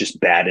of just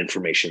bad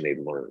information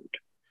they've learned.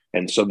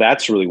 And so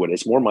that's really what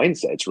it's more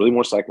mindset. It's really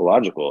more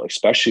psychological,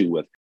 especially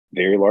with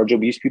very large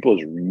obese people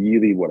is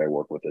really what I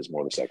work with is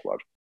more the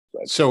psychological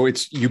side. So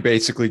it's you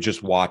basically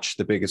just watch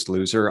The Biggest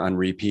Loser on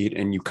repeat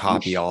and you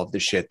copy all of the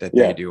shit that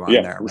they do on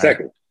there.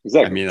 Exactly. Right?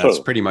 Exactly. I mean, that's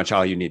pretty much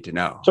all you need to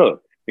know. Totally.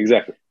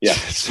 Exactly. Yeah.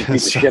 Beat the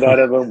shit out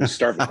of them,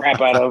 start the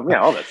crap out of them.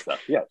 Yeah, all that stuff.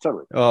 Yeah,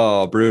 totally.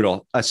 Oh,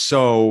 brutal.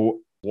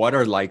 So what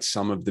are like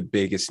some of the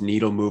biggest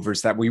needle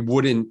movers that we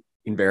wouldn't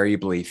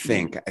invariably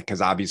think,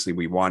 because obviously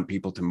we want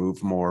people to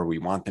move more, we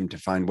want them to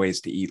find ways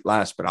to eat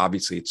less, but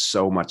obviously it's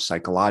so much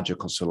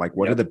psychological. So like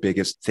what are the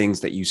biggest things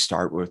that you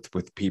start with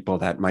people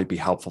that might be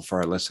helpful for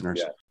our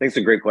listeners? I think it's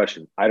a great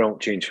question. I don't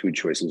change food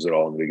choices at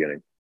all in the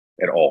beginning,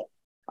 at all.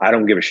 I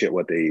don't give a shit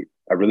what they eat.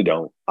 I really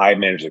don't. I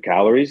manage the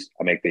calories.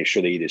 I make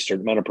sure they eat a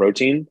certain amount of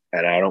protein,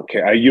 and I don't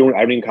care. I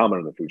don't even comment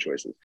on the food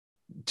choices.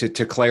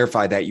 To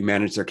clarify that, you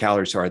manage their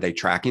calories. So are they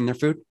tracking their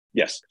food?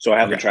 Yes. So I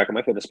have them track on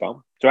my fitness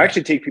pal. So I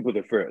actually take people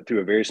through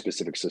a very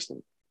specific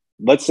system.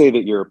 let's say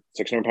that you're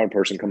a 600-pound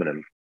person coming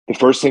in. The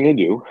first thing I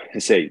do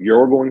is say,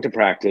 you're going to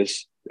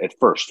practice at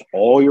first.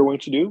 All you're going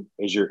to do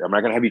is I'm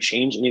not going to have you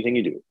change anything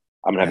you do.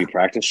 I'm going to have you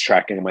practice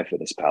tracking in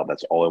MyFitnessPal.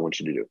 That's all I want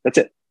you to do. That's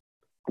it.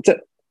 That's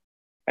it.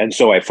 And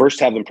so I first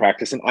have them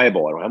practice an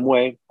eyeball. I don't have them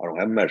weigh. I don't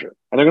have them measure.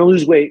 And they're going to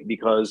lose weight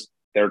because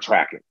they're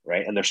tracking,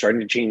 right? And they're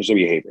starting to change their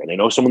behavior. And they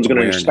know someone's going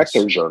to inspect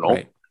their journal.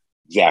 Right.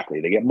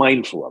 Exactly. They get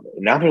mindful of it.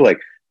 And now they're like,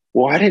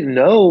 well, I didn't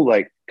know,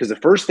 like, because the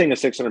first thing a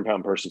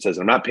 600-pound person says,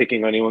 I'm not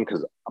picking on anyone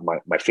because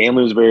my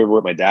family was very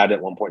overweight. My dad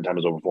at one point in time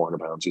was over 400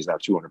 pounds. He's now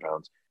 200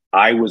 pounds.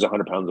 I was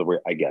 100 pounds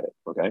overweight. I get it.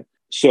 Okay.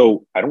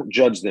 So I don't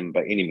judge them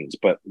by any means,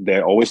 but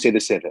they always say the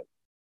same thing.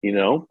 You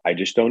know, I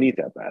just don't eat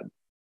that bad.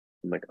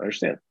 I'm like, I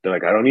understand. They're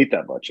like, I don't eat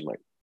that much. I'm like,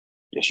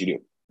 yes, you do.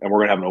 And we're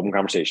going to have an open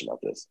conversation about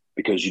this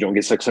because you don't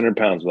get 600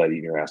 pounds without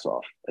eating your ass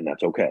off. And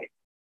that's okay.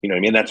 You know what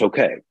I mean? That's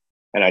okay.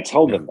 And I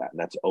tell them that, and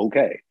that's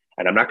okay.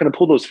 And I'm not going to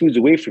pull those foods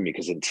away from you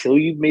because until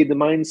you've made the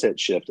mindset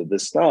shift of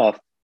this stuff,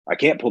 I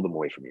can't pull them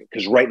away from you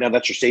because right now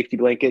that's your safety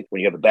blanket.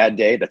 When you have a bad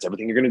day, that's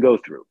everything you're going to go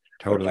through.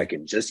 Totally. But if I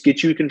can just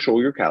get you to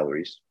control your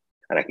calories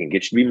and I can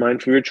get you to be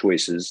mindful of your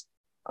choices,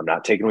 I'm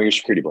not taking away your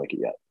security blanket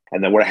yet.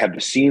 And then what I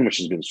have seen, which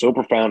has been so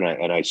profound,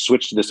 and I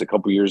switched to this a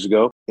couple of years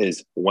ago,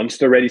 is once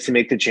they're ready to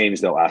make the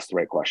change, they'll ask the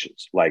right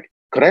questions. Like,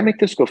 could I make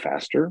this go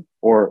faster?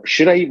 Or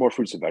should I eat more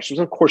fruits and vegetables?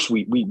 And of course,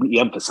 we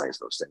emphasize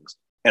those things.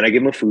 And I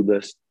give them a food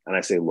list and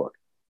I say, look,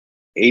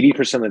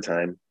 80% of the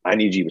time, I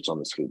need you what's on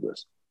this food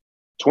list.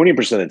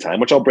 20% of the time,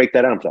 which I'll break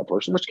that down for that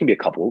person, which can be a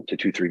couple to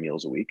 2-3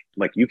 meals a week.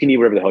 I'm like, you can eat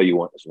whatever the hell you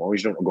want as long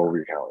as you don't go over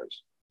your calories.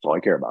 That's all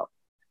I care about.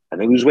 And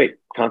they lose weight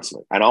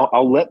constantly. And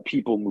I'll let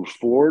people move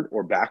forward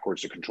or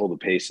backwards to control the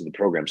pace of the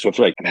program. So if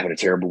they're like, I'm having a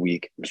terrible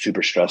week, I'm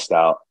super stressed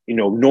out, you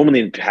know, normally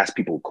in the past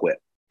people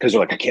quit because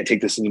they're like, I can't take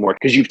this anymore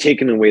because you've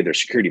taken away their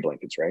security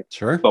blankets, right?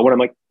 Sure. But when I'm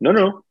like,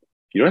 no,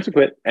 you don't have to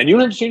quit and you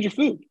don't have to change your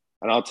food.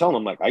 And I'll tell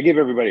them, like, I give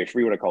everybody a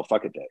free what I call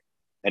fuck it day.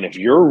 And if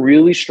you're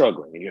really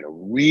struggling and you're in a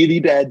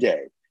really bad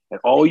day and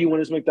all you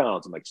want is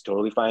McDonald's, I'm like, it's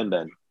totally fine,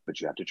 Ben, but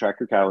you have to track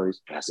your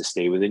calories. It has to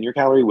stay within your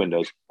calorie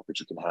windows, but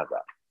you can have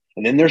that.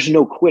 And then there's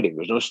no quitting.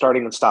 There's no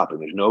starting and stopping.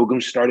 There's no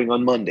starting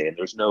on Monday. And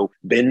there's no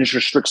binge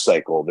restrict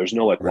cycle. There's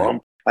no like,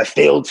 well, I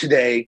failed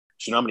today,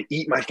 so now I'm going to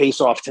eat my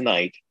face off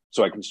tonight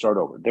so I can start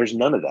over. There's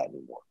none of that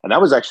anymore. And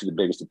that was actually the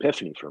biggest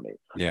epiphany for me.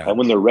 Yeah. And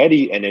when they're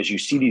ready, and as you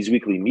see these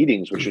weekly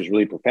meetings, which is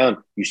really profound,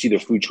 you see their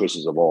food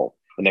choices evolve.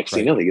 The next thing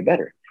you know, they get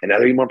better. And now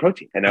they eat more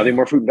protein. And now they eat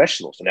more fruit and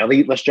vegetables. And now they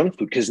eat less junk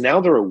food because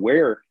now they're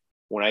aware.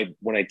 When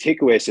I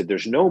take away, I said,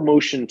 there's no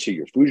motion to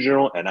your food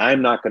journal and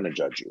I'm not going to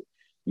judge you.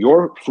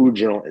 Your food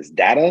journal is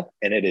data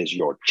and it is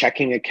your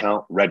checking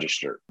account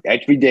register.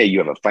 Every day you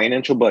have a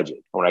financial budget.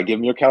 And when I give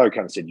them your calorie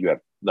count, I said, you have,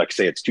 like,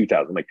 say it's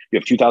 $2,000. Like, you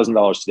have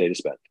 $2,000 today to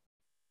spend.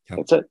 Yep.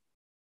 That's it.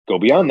 Go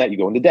beyond that, you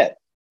go into debt.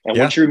 And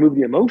once you remove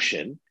the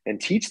emotion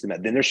and teach them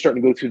that, then they're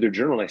starting to go through their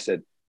journal. And I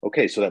said,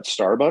 okay, so that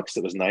Starbucks,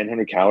 that was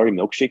 900 calorie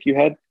milkshake you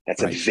had,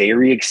 that's a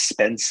very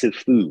expensive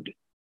food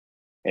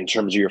in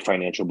terms of your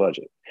financial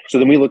budget. So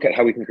then we look at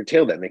how we can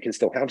curtail that and they can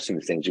still have some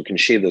things. You can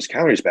shave those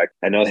calories back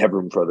and now they have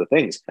room for other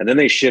things. And then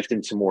they shift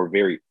into more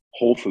very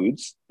whole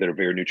foods that are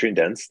very nutrient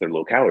dense. They're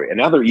low calorie. And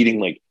now they're eating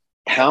like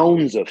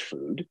pounds of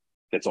food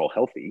that's all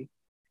healthy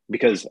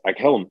because I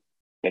tell them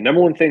the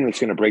number one thing that's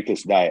going to break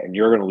this diet and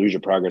you're going to lose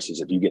your progress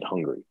is if you get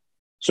hungry.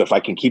 So if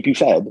I can keep you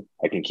fed,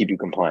 I can keep you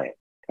compliant.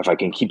 If I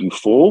can keep you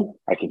full,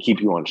 I can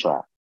keep you on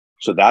track.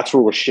 So that's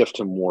where we'll shift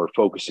to more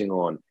focusing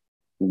on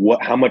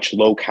how much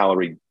low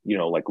calorie,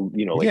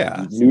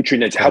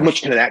 nutrients, how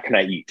much can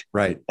I eat?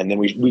 Right. And then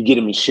we get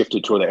them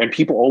shifted toward that. And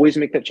people always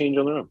make that change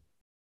on their own.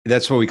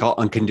 That's what we call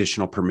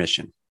unconditional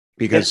permission.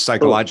 Because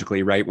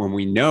psychologically, right, when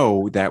we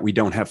know that we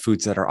don't have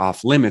foods that are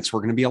off limits, we're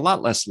going to be a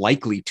lot less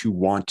likely to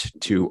want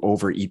to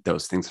overeat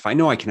those things. If I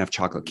know I can have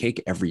chocolate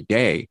cake every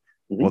day,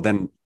 well,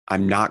 then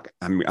I'm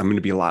going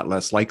to be a lot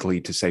less likely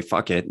to say,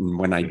 fuck it. And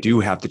when I do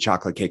have the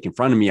chocolate cake in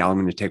front of me, I'm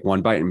going to take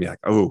one bite and be like,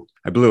 oh,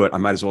 I blew it. I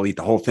might as well eat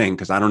the whole thing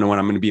because I don't know when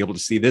I'm going to be able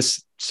to see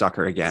this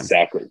sucker again.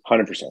 Exactly.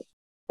 100%.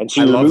 And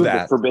so you remove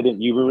the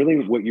forbidden,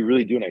 what you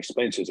really do, and I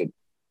explained to is that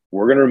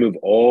we're going to remove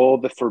all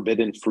the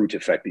forbidden fruit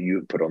effect that you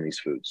have put on these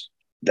foods.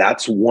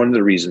 That's one of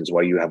the reasons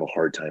why you have a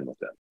hard time with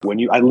them.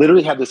 I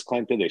literally had this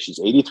client today. She's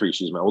 83.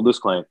 She's my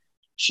oldest client.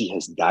 She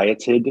has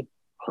dieted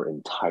her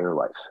entire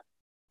life.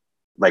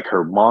 Like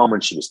her mom,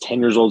 when she was 10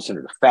 years old, sent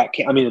her to fat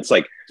camp. I mean, it's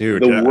like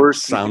the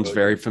worst. Sounds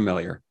very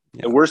familiar.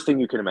 The worst thing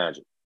you can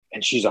imagine.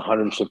 And she's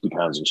 150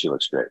 pounds and she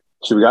looks great.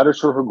 So we got her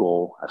to her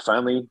goal. I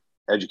finally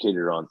educated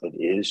her on it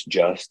is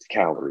just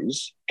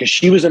calories. Because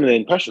she was under the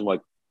impression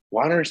like,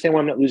 well, I don't understand why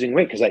I'm not losing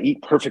weight because I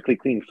eat perfectly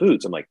clean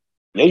foods. I'm like,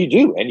 yeah, you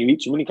do. And you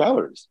eat too many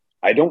calories.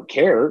 I don't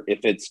care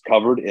if it's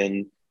covered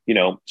in,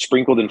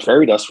 sprinkled in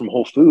fairy dust from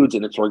Whole Foods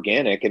and it's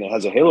organic and it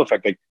has a halo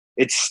effect. Like,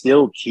 it's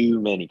still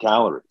too many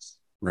calories.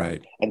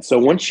 Right. And so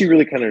once she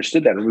really kind of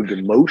understood that and removed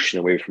emotion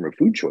away from her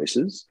food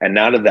choices, and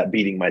out of that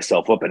beating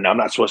myself up, and now I'm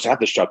not supposed to have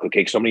this chocolate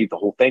cake, so I'm going to eat the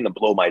whole thing and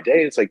blow my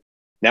day. It's like,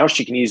 now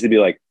she can easily be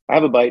like, I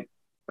have a bite,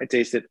 I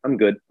taste it, I'm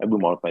good, I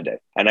move on with my day.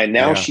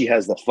 And she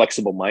has the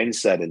flexible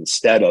mindset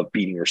instead of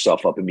beating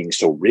herself up and being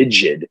so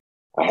rigid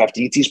I have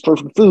to eat these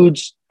perfect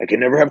foods. I can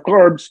never have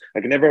carbs. I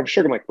can never have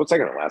sugar. I'm like, what's that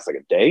going to last? Like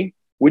a day?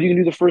 What are you going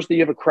to do the first day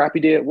you have a crappy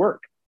day at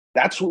work?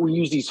 That's what we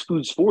use these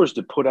foods for, is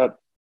to put out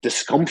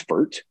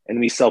discomfort, and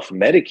we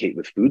self-medicate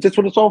with foods. That's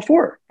what it's all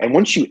for. And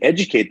once you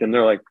educate them,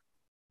 they're like,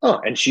 oh.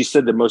 And she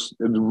said the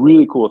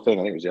really cool thing,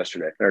 I think it was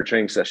yesterday in our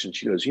training session.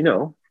 She goes, I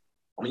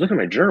was looking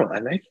at my journal,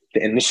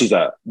 and this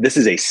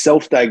is a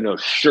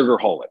self-diagnosed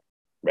sugarholic,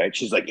 right?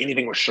 She's like,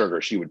 anything with sugar,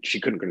 she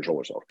couldn't control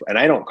herself. And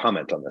I don't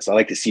comment on this. I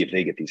like to see if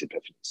they get these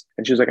epiphanies.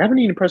 And she was like, I haven't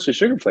eaten processed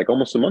sugar for like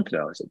almost a month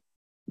now. I said,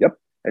 yep.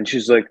 And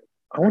she's like,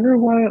 I wonder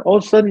why all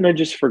of a sudden I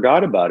just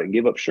forgot about it and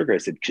gave up sugar. I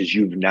said, because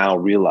you've now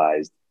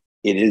realized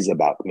it is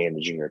about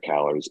managing your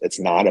calories. It's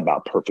not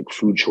about perfect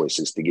food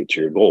choices to get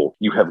to your goal.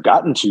 You have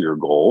gotten to your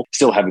goal,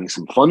 still having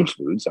some fun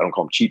foods. I don't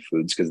call them cheat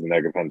foods because of the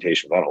negative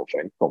connotation of that whole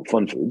thing. I call them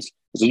fun foods.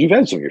 So you've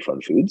had some of your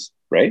fun foods,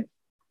 right?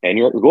 And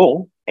you're at your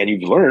goal, and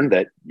you've learned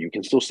that you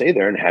can still stay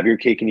there and have your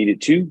cake and eat it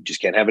too. Just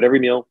can't have it every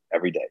meal,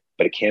 every day.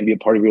 But it can be a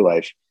part of your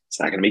life. It's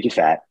not going to make you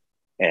fat.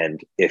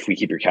 And if we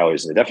keep your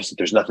calories in a deficit,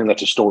 there's nothing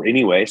left to store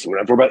anyway. So we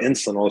don't have to worry about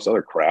insulin, all this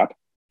other crap.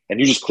 And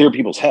you just clear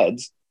people's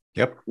heads.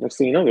 Yep. Next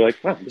thing you know, they're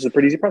like, wow, this is a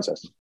pretty easy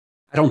process.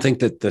 I don't think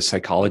that the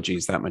psychology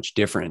is that much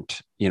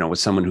different, with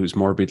someone who's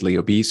morbidly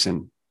obese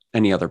and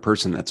any other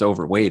person that's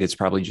overweight. It's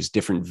probably just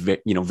different,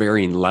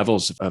 varying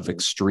levels of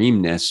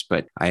extremeness.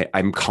 But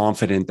I'm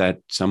confident that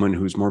someone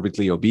who's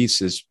morbidly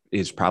obese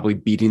is probably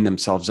beating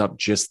themselves up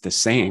just the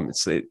same.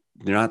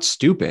 They're not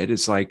stupid.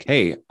 It's like,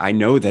 hey, I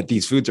know that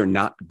these foods are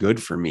not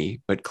good for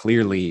me, but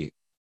clearly,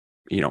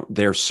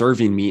 they're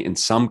serving me in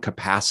some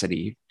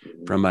capacity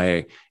from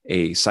a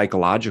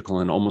psychological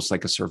and almost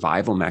like a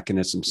survival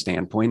mechanism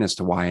standpoint as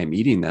to why I'm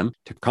eating them,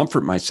 to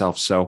comfort myself.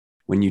 So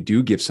when you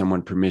do give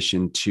someone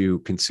permission to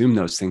consume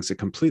those things, it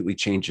completely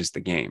changes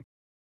the game,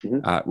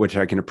 which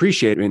I can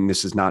appreciate. And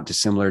this is not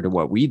dissimilar to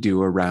what we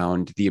do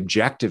around the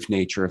objective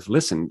nature of,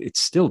 listen, it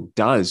still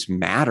does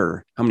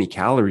matter how many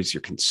calories you're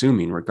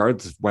consuming,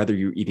 regardless of whether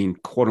you're eating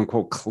quote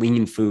unquote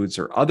clean foods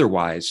or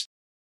otherwise.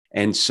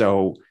 And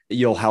so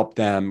you'll help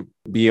them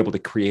be able to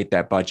create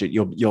that budget.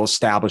 You'll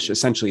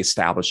essentially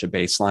establish a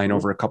baseline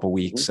over a couple of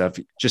weeks of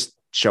just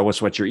show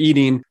us what you're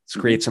eating. Let's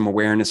create some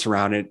awareness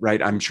around it,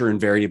 right? I'm sure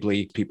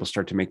invariably people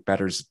start to make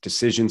better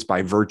decisions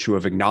by virtue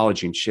of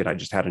acknowledging, shit, I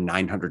just had a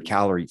 900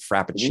 calorie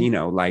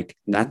Frappuccino. Like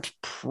that's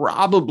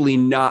probably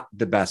not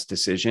the best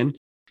decision.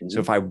 So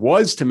if I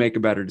was to make a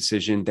better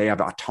decision, they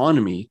have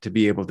autonomy to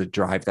be able to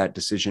drive that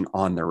decision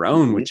on their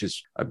own, which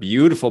is a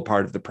beautiful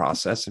part of the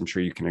process. I'm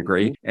sure you can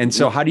agree. And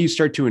so how do you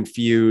start to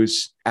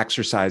infuse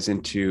exercise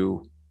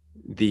into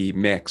the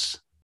mix?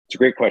 It's a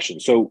great question.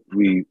 So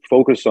we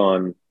focus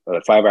on a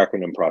 5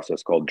 acronym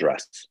process called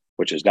DRESS,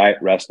 which is diet,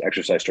 rest,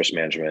 exercise, stress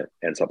management,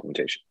 and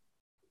supplementation.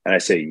 And I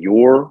say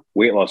your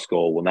weight loss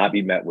goal will not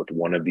be met with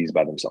one of these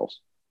by themselves.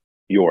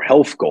 Your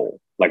health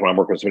goal, like when I'm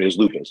working with somebody who's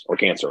lupus or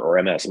cancer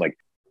or MS, I'm like,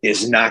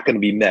 is not going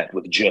to be met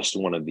with just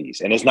one of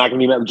these. And it's not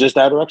going to be met with just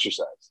diet or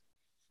exercise.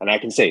 And I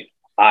can say,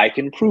 I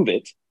can prove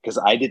it because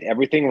I did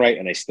everything right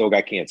and I still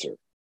got cancer.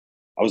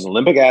 I was an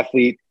Olympic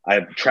athlete.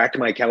 I've tracked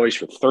my calories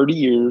for 30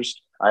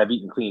 years. I've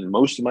eaten clean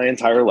most of my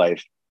entire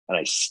life and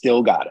I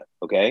still got it.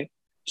 Okay.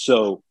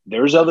 So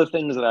there's other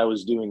things that I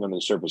was doing on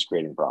the surface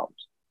creating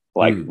problems,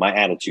 like my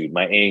attitude,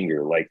 my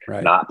anger, like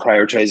not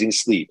prioritizing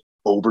sleep,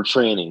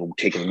 overtraining,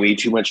 taking way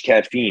too much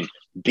caffeine,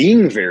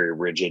 being very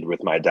rigid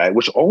with my diet,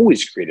 which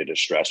always created a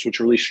stress, which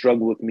really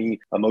struggled with me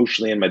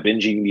emotionally and my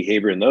binge eating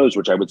behavior and those,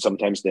 which I would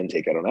sometimes then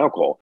take out on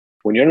alcohol.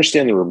 When you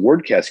understand the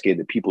reward cascade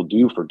that people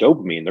do for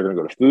dopamine, they're going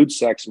to go to food,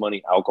 sex,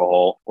 money,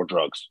 alcohol, or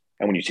drugs.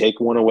 And when you take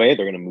one away,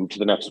 they're going to move to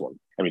the next one. And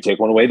when you take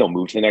one away, they'll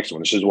move to the next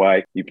one. This is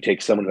why you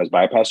take someone who has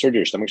bypass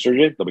surgery or stomach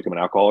surgery, they'll become an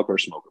alcoholic or a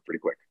smoker pretty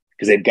quick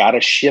because they've got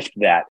to shift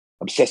that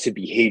obsessive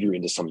behavior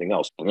into something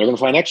else. And they're going to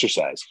find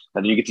exercise.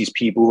 And then you get these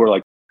people who are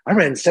like, I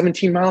ran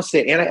 17 miles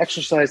today and I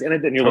exercised and I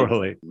did. And you're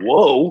like,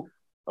 whoa,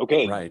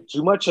 okay,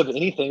 too much of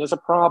anything is a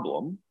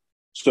problem.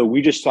 So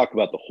we just talk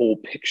about the whole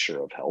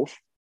picture of health.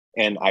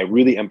 And I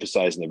really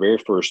emphasize in the very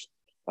first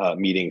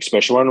meeting,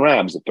 especially on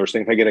RABs, the first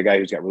thing if I get a guy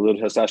who's got really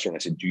low testosterone, I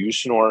said, do you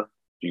snore?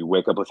 Do you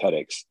wake up with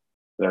headaches?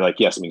 And they're like,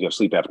 yes. I mean, you have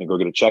sleep apnea, go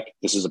get a check.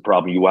 This is a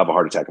problem. You will have a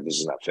heart attack if this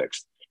is not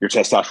fixed. Your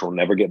testosterone will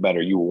never get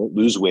better. You won't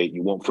lose weight.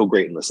 You won't feel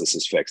great unless this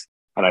is fixed.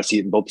 And I see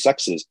it in both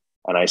sexes.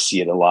 And I see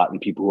it a lot in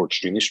people who are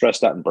extremely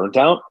stressed out and burnt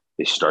out.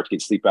 They start to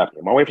get sleep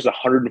apnea. My wife was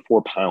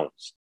 104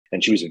 pounds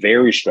and she was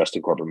very stressed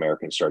in corporate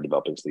America and started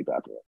developing sleep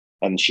apnea.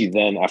 And she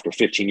then, after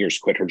 15 years,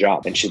 quit her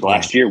job. And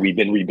last year, we've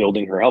been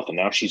rebuilding her health and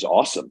now she's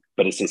awesome.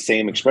 But it's the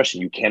same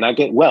expression. You cannot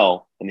get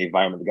well in the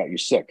environment that got you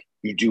sick.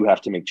 You do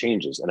have to make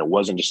changes. And it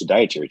wasn't just a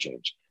dietary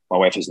change. My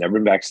wife has never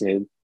been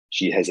vaccinated.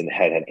 She hasn't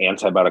had an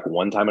antibiotic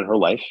one time in her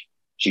life.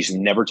 She's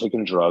never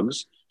taken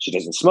drugs. She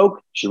doesn't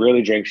smoke. She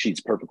rarely drank. She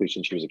eats perfectly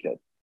since she was a kid.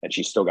 And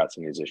she's still got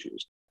some of these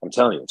issues. I'm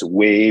telling you, it's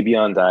way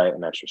beyond diet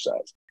and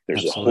exercise.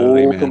 There's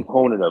Absolutely, a whole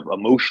component of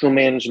emotional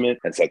management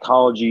and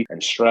psychology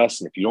and stress.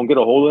 And if you don't get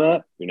a hold of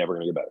that, you're never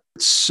going to get better.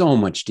 It's so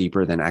much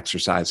deeper than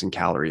exercise and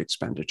calorie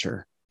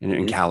expenditure.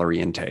 and calorie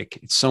intake.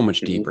 It's so much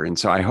deeper. And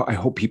so I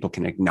hope people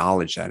can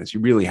acknowledge that, as you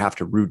really have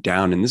to root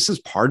down. And this is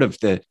part of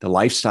the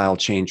lifestyle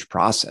change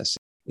process.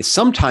 Is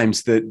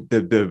sometimes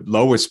the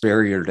lowest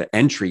barrier to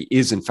entry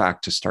is, in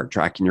fact, to start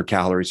tracking your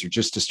calories, or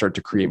just to start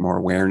to create more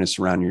awareness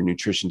around your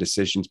nutrition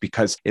decisions,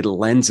 because it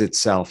lends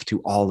itself to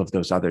all of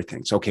those other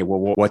things. Okay,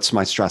 well, what's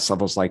my stress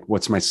levels like?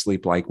 What's my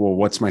sleep like? Well,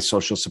 what's my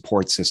social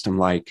support system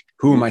like?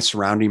 Who am I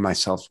surrounding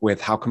myself with?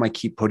 How come I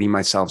keep putting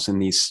myself in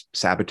these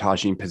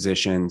sabotaging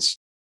positions,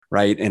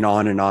 right? And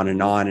on and on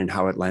and on, and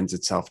how it lends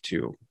itself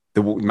to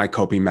my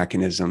coping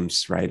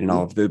mechanisms, right? And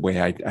all of the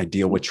way I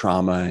deal with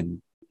trauma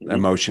and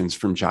emotions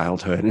from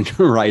childhood, and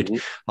right,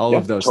 all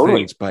of those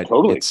things. But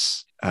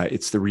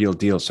it's the real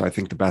deal. So I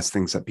think the best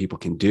things that people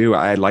can do,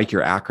 I like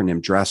your acronym,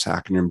 DRESS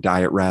acronym: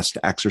 diet, rest,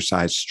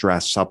 exercise,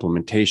 stress,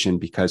 supplementation,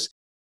 because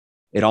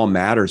it all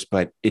matters,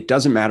 but it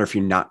doesn't matter if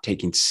you're not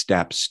taking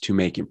steps to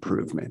make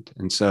improvement.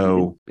 And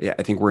so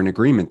I think we're in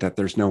agreement that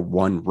there's no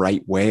one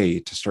right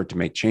way to start to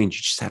make change.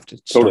 You just have to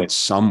start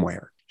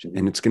somewhere.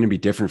 And it's going to be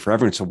different for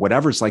everyone. So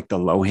whatever's like the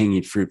low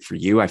hanging fruit for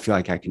you, I feel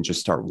like I can just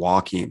start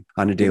walking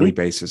on a daily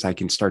basis. I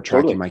can start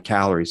tracking my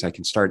calories. I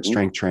can start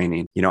strength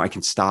training. I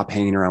can stop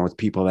hanging around with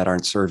people that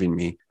aren't serving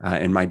me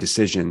in my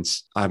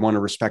decisions. I want to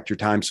respect your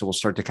time. So we'll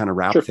start to kind of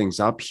wrap things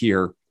up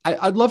here.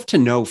 I'd love to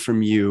know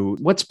from you,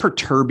 what's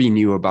perturbing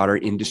you about our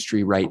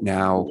industry right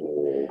now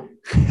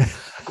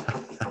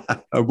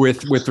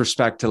with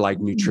respect to like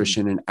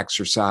nutrition and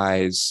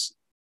exercise.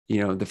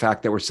 The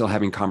fact that we're still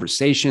having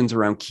conversations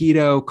around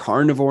keto,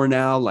 carnivore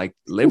now, like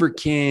Liver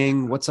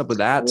King. What's up with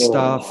that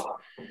stuff?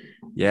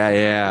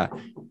 Yeah.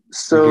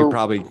 So we could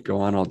probably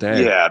go on all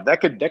day. Yeah, that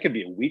could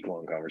be a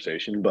week-long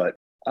conversation. But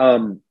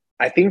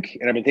I think,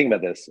 and I've been thinking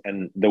about this,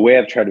 and the way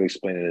I've tried to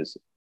explain it is,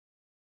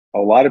 a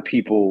lot of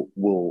people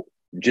will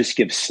just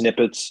give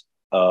snippets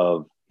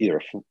of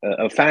either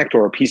a fact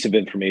or a piece of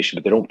information,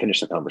 but they don't finish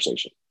the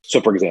conversation.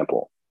 So, for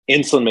example,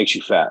 insulin makes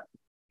you fat.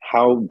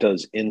 How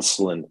does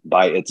insulin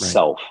by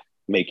itself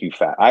make you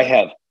fat? I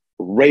have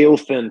rail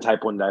thin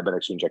type 1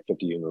 diabetics who inject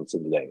 50 units a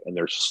day, and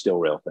they're still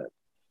rail thin.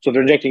 So if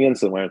they're injecting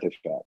insulin, why aren't they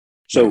fat?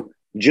 So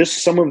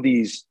just some of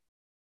these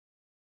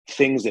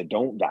things that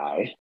don't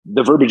die,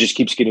 the verbiage just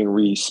keeps getting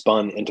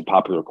respun into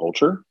popular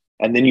culture.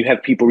 And then you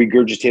have people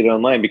regurgitate it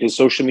online, because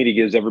social media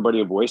gives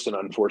everybody a voice. And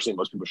unfortunately,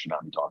 most people should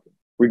not be talking.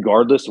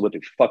 Regardless of what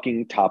the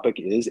fucking topic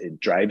is,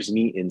 it drives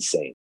me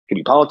insane. It could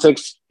be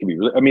politics. It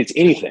could be, it's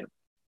anything.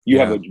 You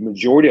have a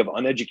majority of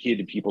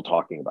uneducated people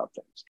talking about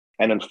things.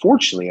 And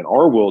unfortunately, in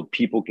our world,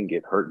 people can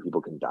get hurt and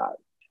people can die.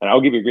 And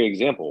I'll give you a great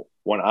example.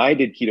 When I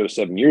did keto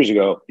 7 years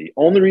ago, the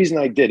only reason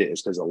I did it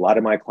is because a lot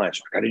of my clients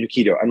are like, I got to do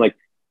keto. I'm like,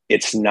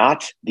 it's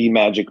not the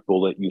magic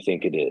bullet you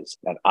think it is.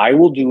 And I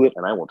will do it,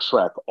 and I will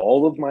track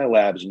all of my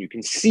labs, and you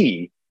can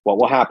see what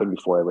will happen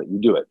before I let you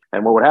do it.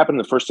 And what would happen in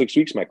the first 6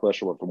 weeks, my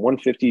cholesterol went from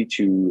 150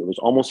 to, it was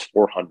almost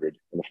 400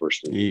 in the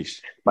first 3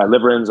 weeks. My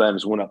liver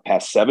enzymes went up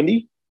past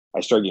 70. I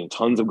started getting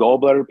tons of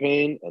gallbladder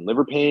pain and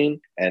liver pain,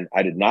 and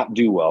I did not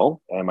do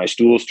well. And my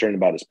stools turned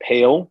about as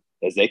pale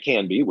as they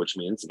can be, which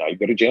means now you've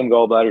got a jam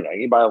gallbladder, now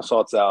you get bile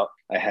salts out.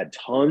 I had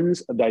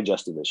tons of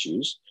digestive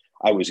issues.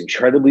 I was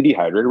incredibly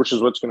dehydrated, which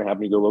is what's going to happen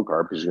when you go low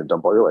carb, because you're going to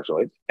dump all your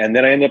electrolytes. And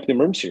then I ended up in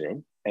the emergency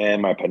room,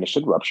 and my appendix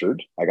had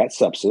ruptured. I got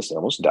sepsis. I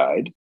almost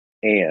died.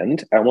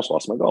 And I almost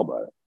lost my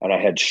gallbladder. And I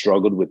had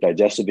struggled with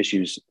digestive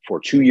issues for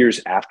 2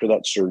 years after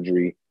that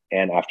surgery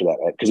and after that,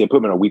 because they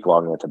put me on a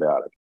week-long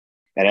antibiotic.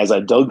 And as I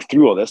dug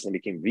through all this and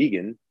became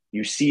vegan,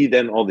 you see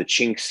then all the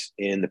chinks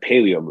in the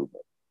paleo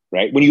movement,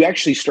 right? When you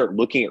actually start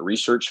looking at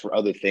research for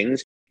other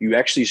things, you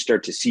actually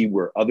start to see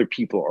where other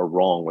people are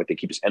wrong, what they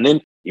keep us. And then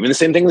even the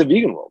same thing in the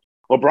vegan world.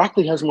 Well,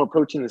 broccoli has more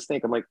protein than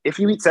steak. I'm like, if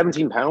you eat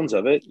 17 pounds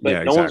of it,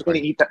 but no one's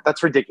going to eat that.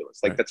 That's ridiculous.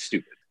 Like, that's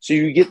stupid. So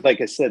you get,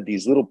 like I said,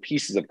 these little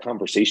pieces of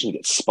conversation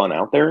get spun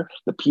out there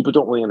that people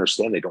don't really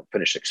understand. They don't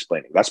finish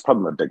explaining. That's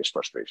probably my biggest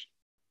frustration.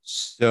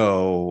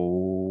 So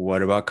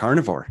what about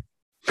carnivore?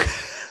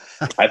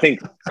 I think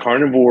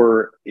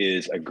carnivore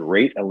is a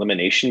great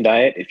elimination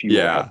diet if you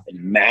have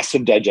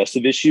massive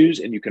digestive issues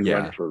and you can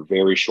run it for a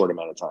very short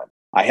amount of time.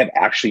 I have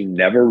actually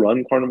never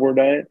run carnivore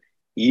diet,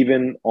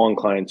 even on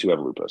clients who have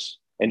lupus.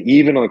 And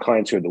even on the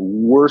clients who have the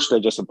worst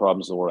digestive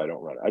problems in the world, I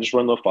don't run it. I just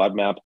run the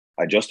FODMAP.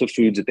 I adjust the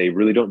foods that they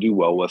really don't do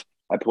well with.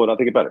 I pull it out,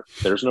 they get better.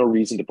 There's no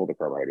reason to pull the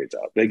carbohydrates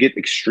out. They get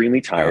extremely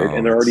tired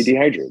and they're already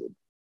dehydrated.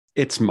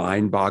 It's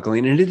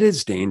mind-boggling, and it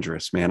is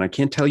dangerous, man. I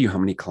can't tell you how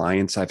many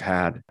clients I've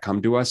had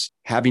come to us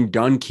having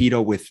done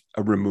keto with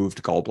a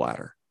removed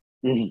gallbladder.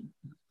 Mm-hmm.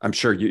 I'm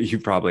sure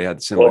you've probably had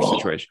a similar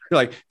situation.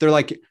 They're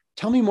like,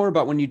 tell me more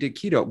about when you did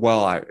keto.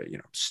 Well,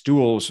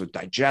 stools,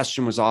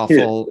 digestion was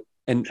awful. Yeah.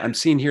 And I'm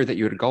seeing here that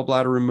you had a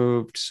gallbladder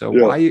removed. So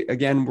why,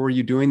 again, were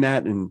you doing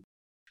that? And,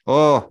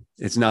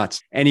 it's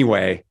nuts.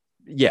 Anyway,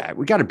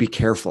 we got to be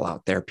careful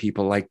out there,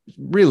 people. Like,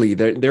 really,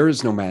 there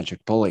is no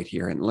magic bullet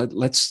here. And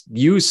let's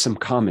use some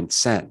common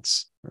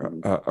sense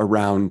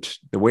around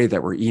the way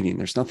that we're eating.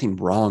 There's nothing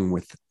wrong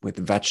with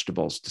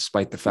vegetables,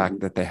 despite the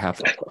fact that they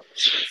have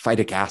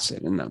phytic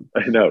acid in them.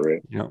 I know,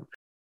 right?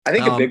 I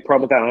think a big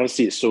problem with that,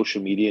 honestly, is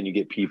social media, and you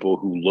get people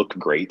who look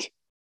great.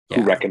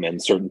 who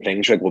recommend certain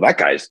things. You're like, well, that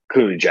guy's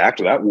clearly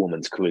jacked or that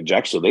woman's clearly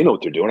jacked, so they know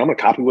what they're doing. I'm going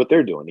to copy what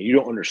they're doing. And you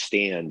don't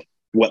understand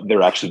what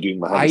they're actually doing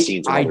behind the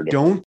scenes. I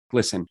don't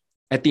listen.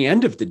 At the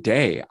end of the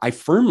day, I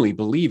firmly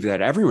believe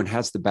that everyone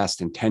has the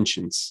best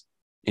intentions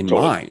in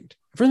mind.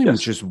 Everyone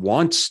just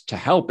wants to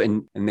help,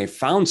 and they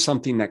found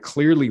something that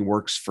clearly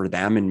works for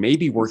them and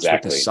maybe works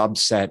with a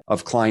subset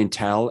of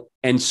clientele.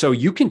 And so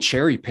you can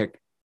cherry pick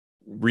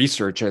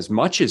research as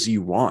much as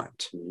you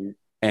want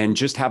and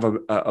just have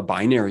a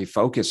binary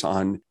focus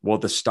on, well,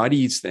 the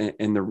studies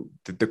and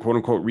the quote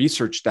unquote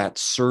research that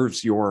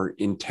serves your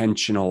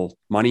intentional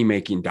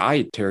money-making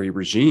dietary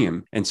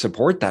regime and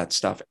support that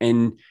stuff.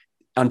 And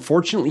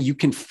unfortunately, you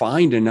can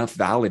find enough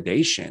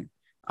validation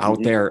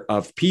out there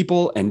of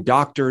people and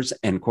doctors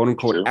and quote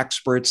unquote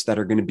experts that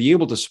are going to be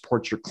able to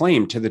support your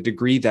claim to the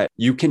degree that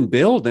you can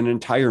build an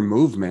entire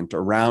movement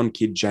around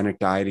ketogenic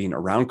dieting,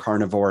 around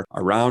carnivore,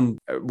 around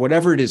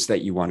whatever it is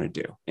that you want to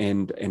do.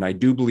 And I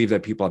do believe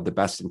that people have the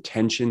best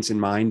intentions in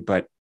mind,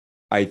 but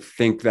I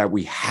think that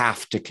we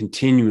have to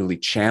continually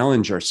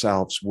challenge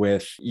ourselves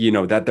with,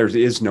 that there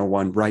is no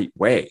one right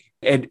way.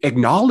 And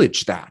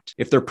acknowledge that.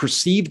 If they're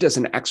perceived as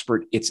an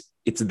expert, it's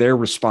their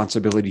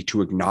responsibility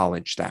to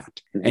acknowledge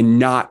that and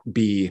not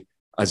be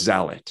a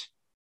zealot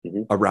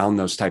around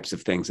those types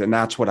of things. And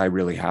that's what I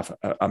really have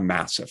a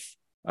massive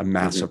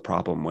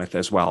problem with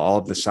as well. All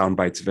of the sound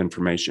bites of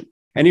information.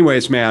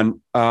 Anyways, man,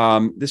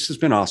 this has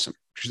been awesome.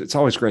 It's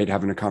always great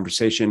having a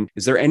conversation.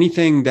 Is there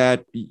anything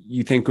that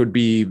you think would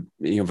be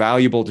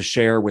valuable to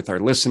share with our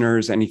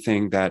listeners?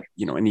 Anything that,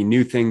 any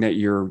new thing that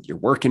you're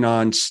working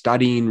on,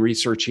 studying,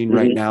 researching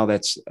right now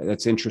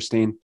that's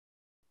interesting?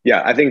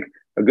 Yeah, I think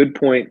a good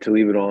point to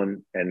leave it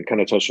on, and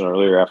kind of touched on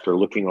earlier, after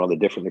looking at all the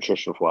different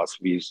nutritional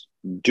philosophies,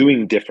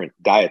 doing different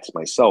diets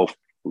myself,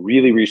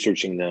 really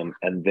researching them,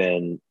 and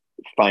then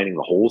finding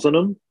the holes in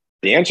them.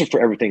 The answer for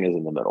everything is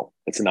in the middle.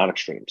 It's not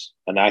extremes.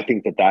 And I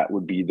think that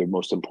would be the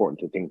most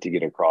important thing to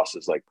get across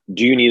is like,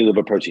 do you need a little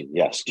bit of protein?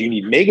 Yes. Do you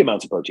need mega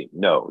amounts of protein?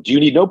 No. Do you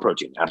need no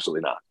protein?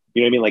 Absolutely not.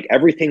 You know what I mean? Like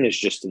everything is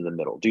just in the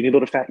middle. Do you need a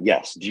little fat?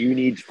 Yes. Do you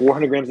need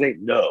 400 grams a day?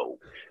 No.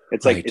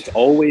 It's like, it's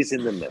always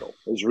in the middle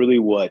is really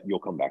what you'll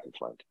come back and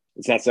find.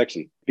 It's not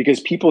sexy because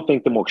people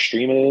think the more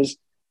extreme it is,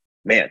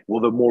 man, well,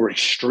 the more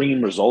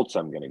extreme results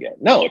I'm going to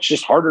get. No, it's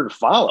just harder to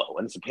follow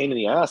and it's a pain in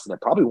the ass and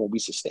it probably won't be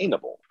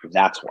sustainable.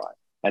 That's why.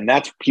 And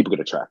that's people get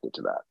attracted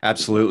to that.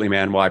 Absolutely,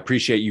 man. Well, I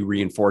appreciate you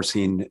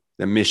reinforcing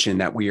the mission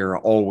that we are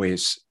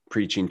always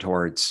preaching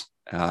towards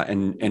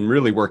and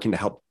really working to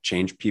help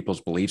change people's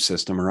belief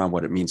system around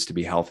what it means to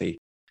be healthy.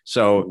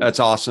 So that's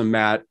awesome,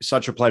 Matt.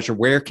 Such a pleasure.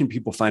 Where can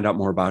people find out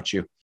more about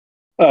you?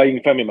 You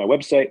can find me on my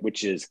website,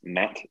 which is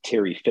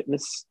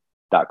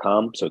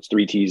mattterryfitness.com. So it's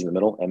 3 T's in the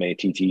middle,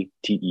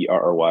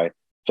 MATTTERRY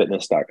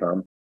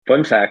fitness.com.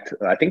 Fun fact,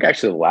 I think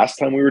actually the last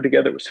time we were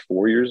together, it was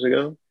 4 years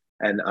ago.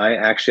 And I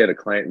actually had a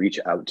client reach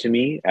out to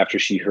me after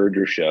she heard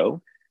your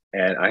show.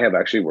 And I have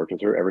actually worked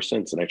with her ever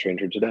since. And I trained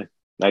her today. And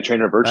I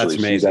trained her virtually.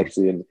 She's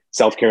actually in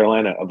South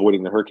Carolina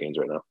avoiding the hurricanes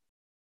right now.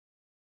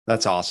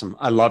 That's awesome.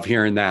 I love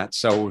hearing that.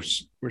 So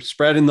we're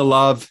spreading the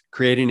love,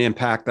 creating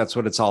impact. That's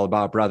what it's all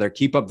about, brother.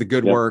 Keep up the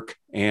good work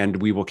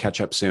and we will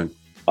catch up soon.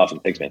 Awesome.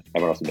 Thanks, man.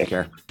 Have an awesome day. Take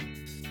care.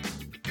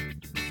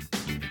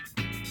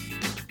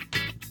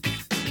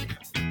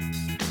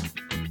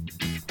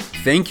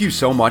 Thank you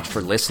so much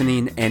for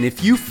listening. And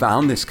if you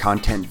found this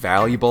content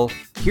valuable,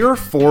 here are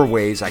 4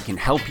 ways I can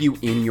help you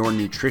in your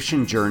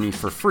nutrition journey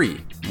for free.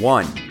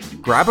 1,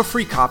 grab a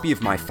free copy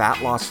of my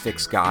Fat Loss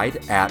Fix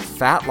Guide at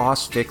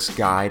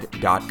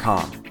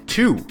fatlossfixguide.com.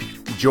 2,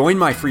 join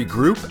my free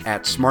group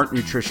at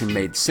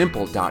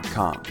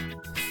smartnutritionmadesimple.com.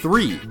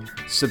 3,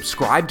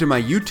 subscribe to my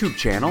YouTube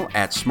channel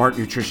at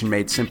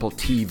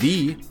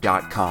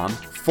smartnutritionmadesimple.tv.com.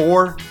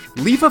 4,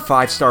 leave a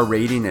 5-star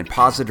rating and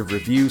positive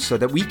review so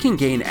that we can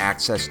gain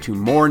access to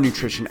more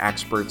nutrition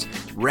experts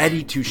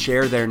ready to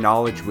share their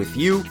knowledge with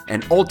you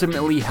and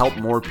ultimately help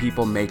more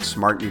people make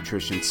smart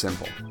nutrition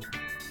simple.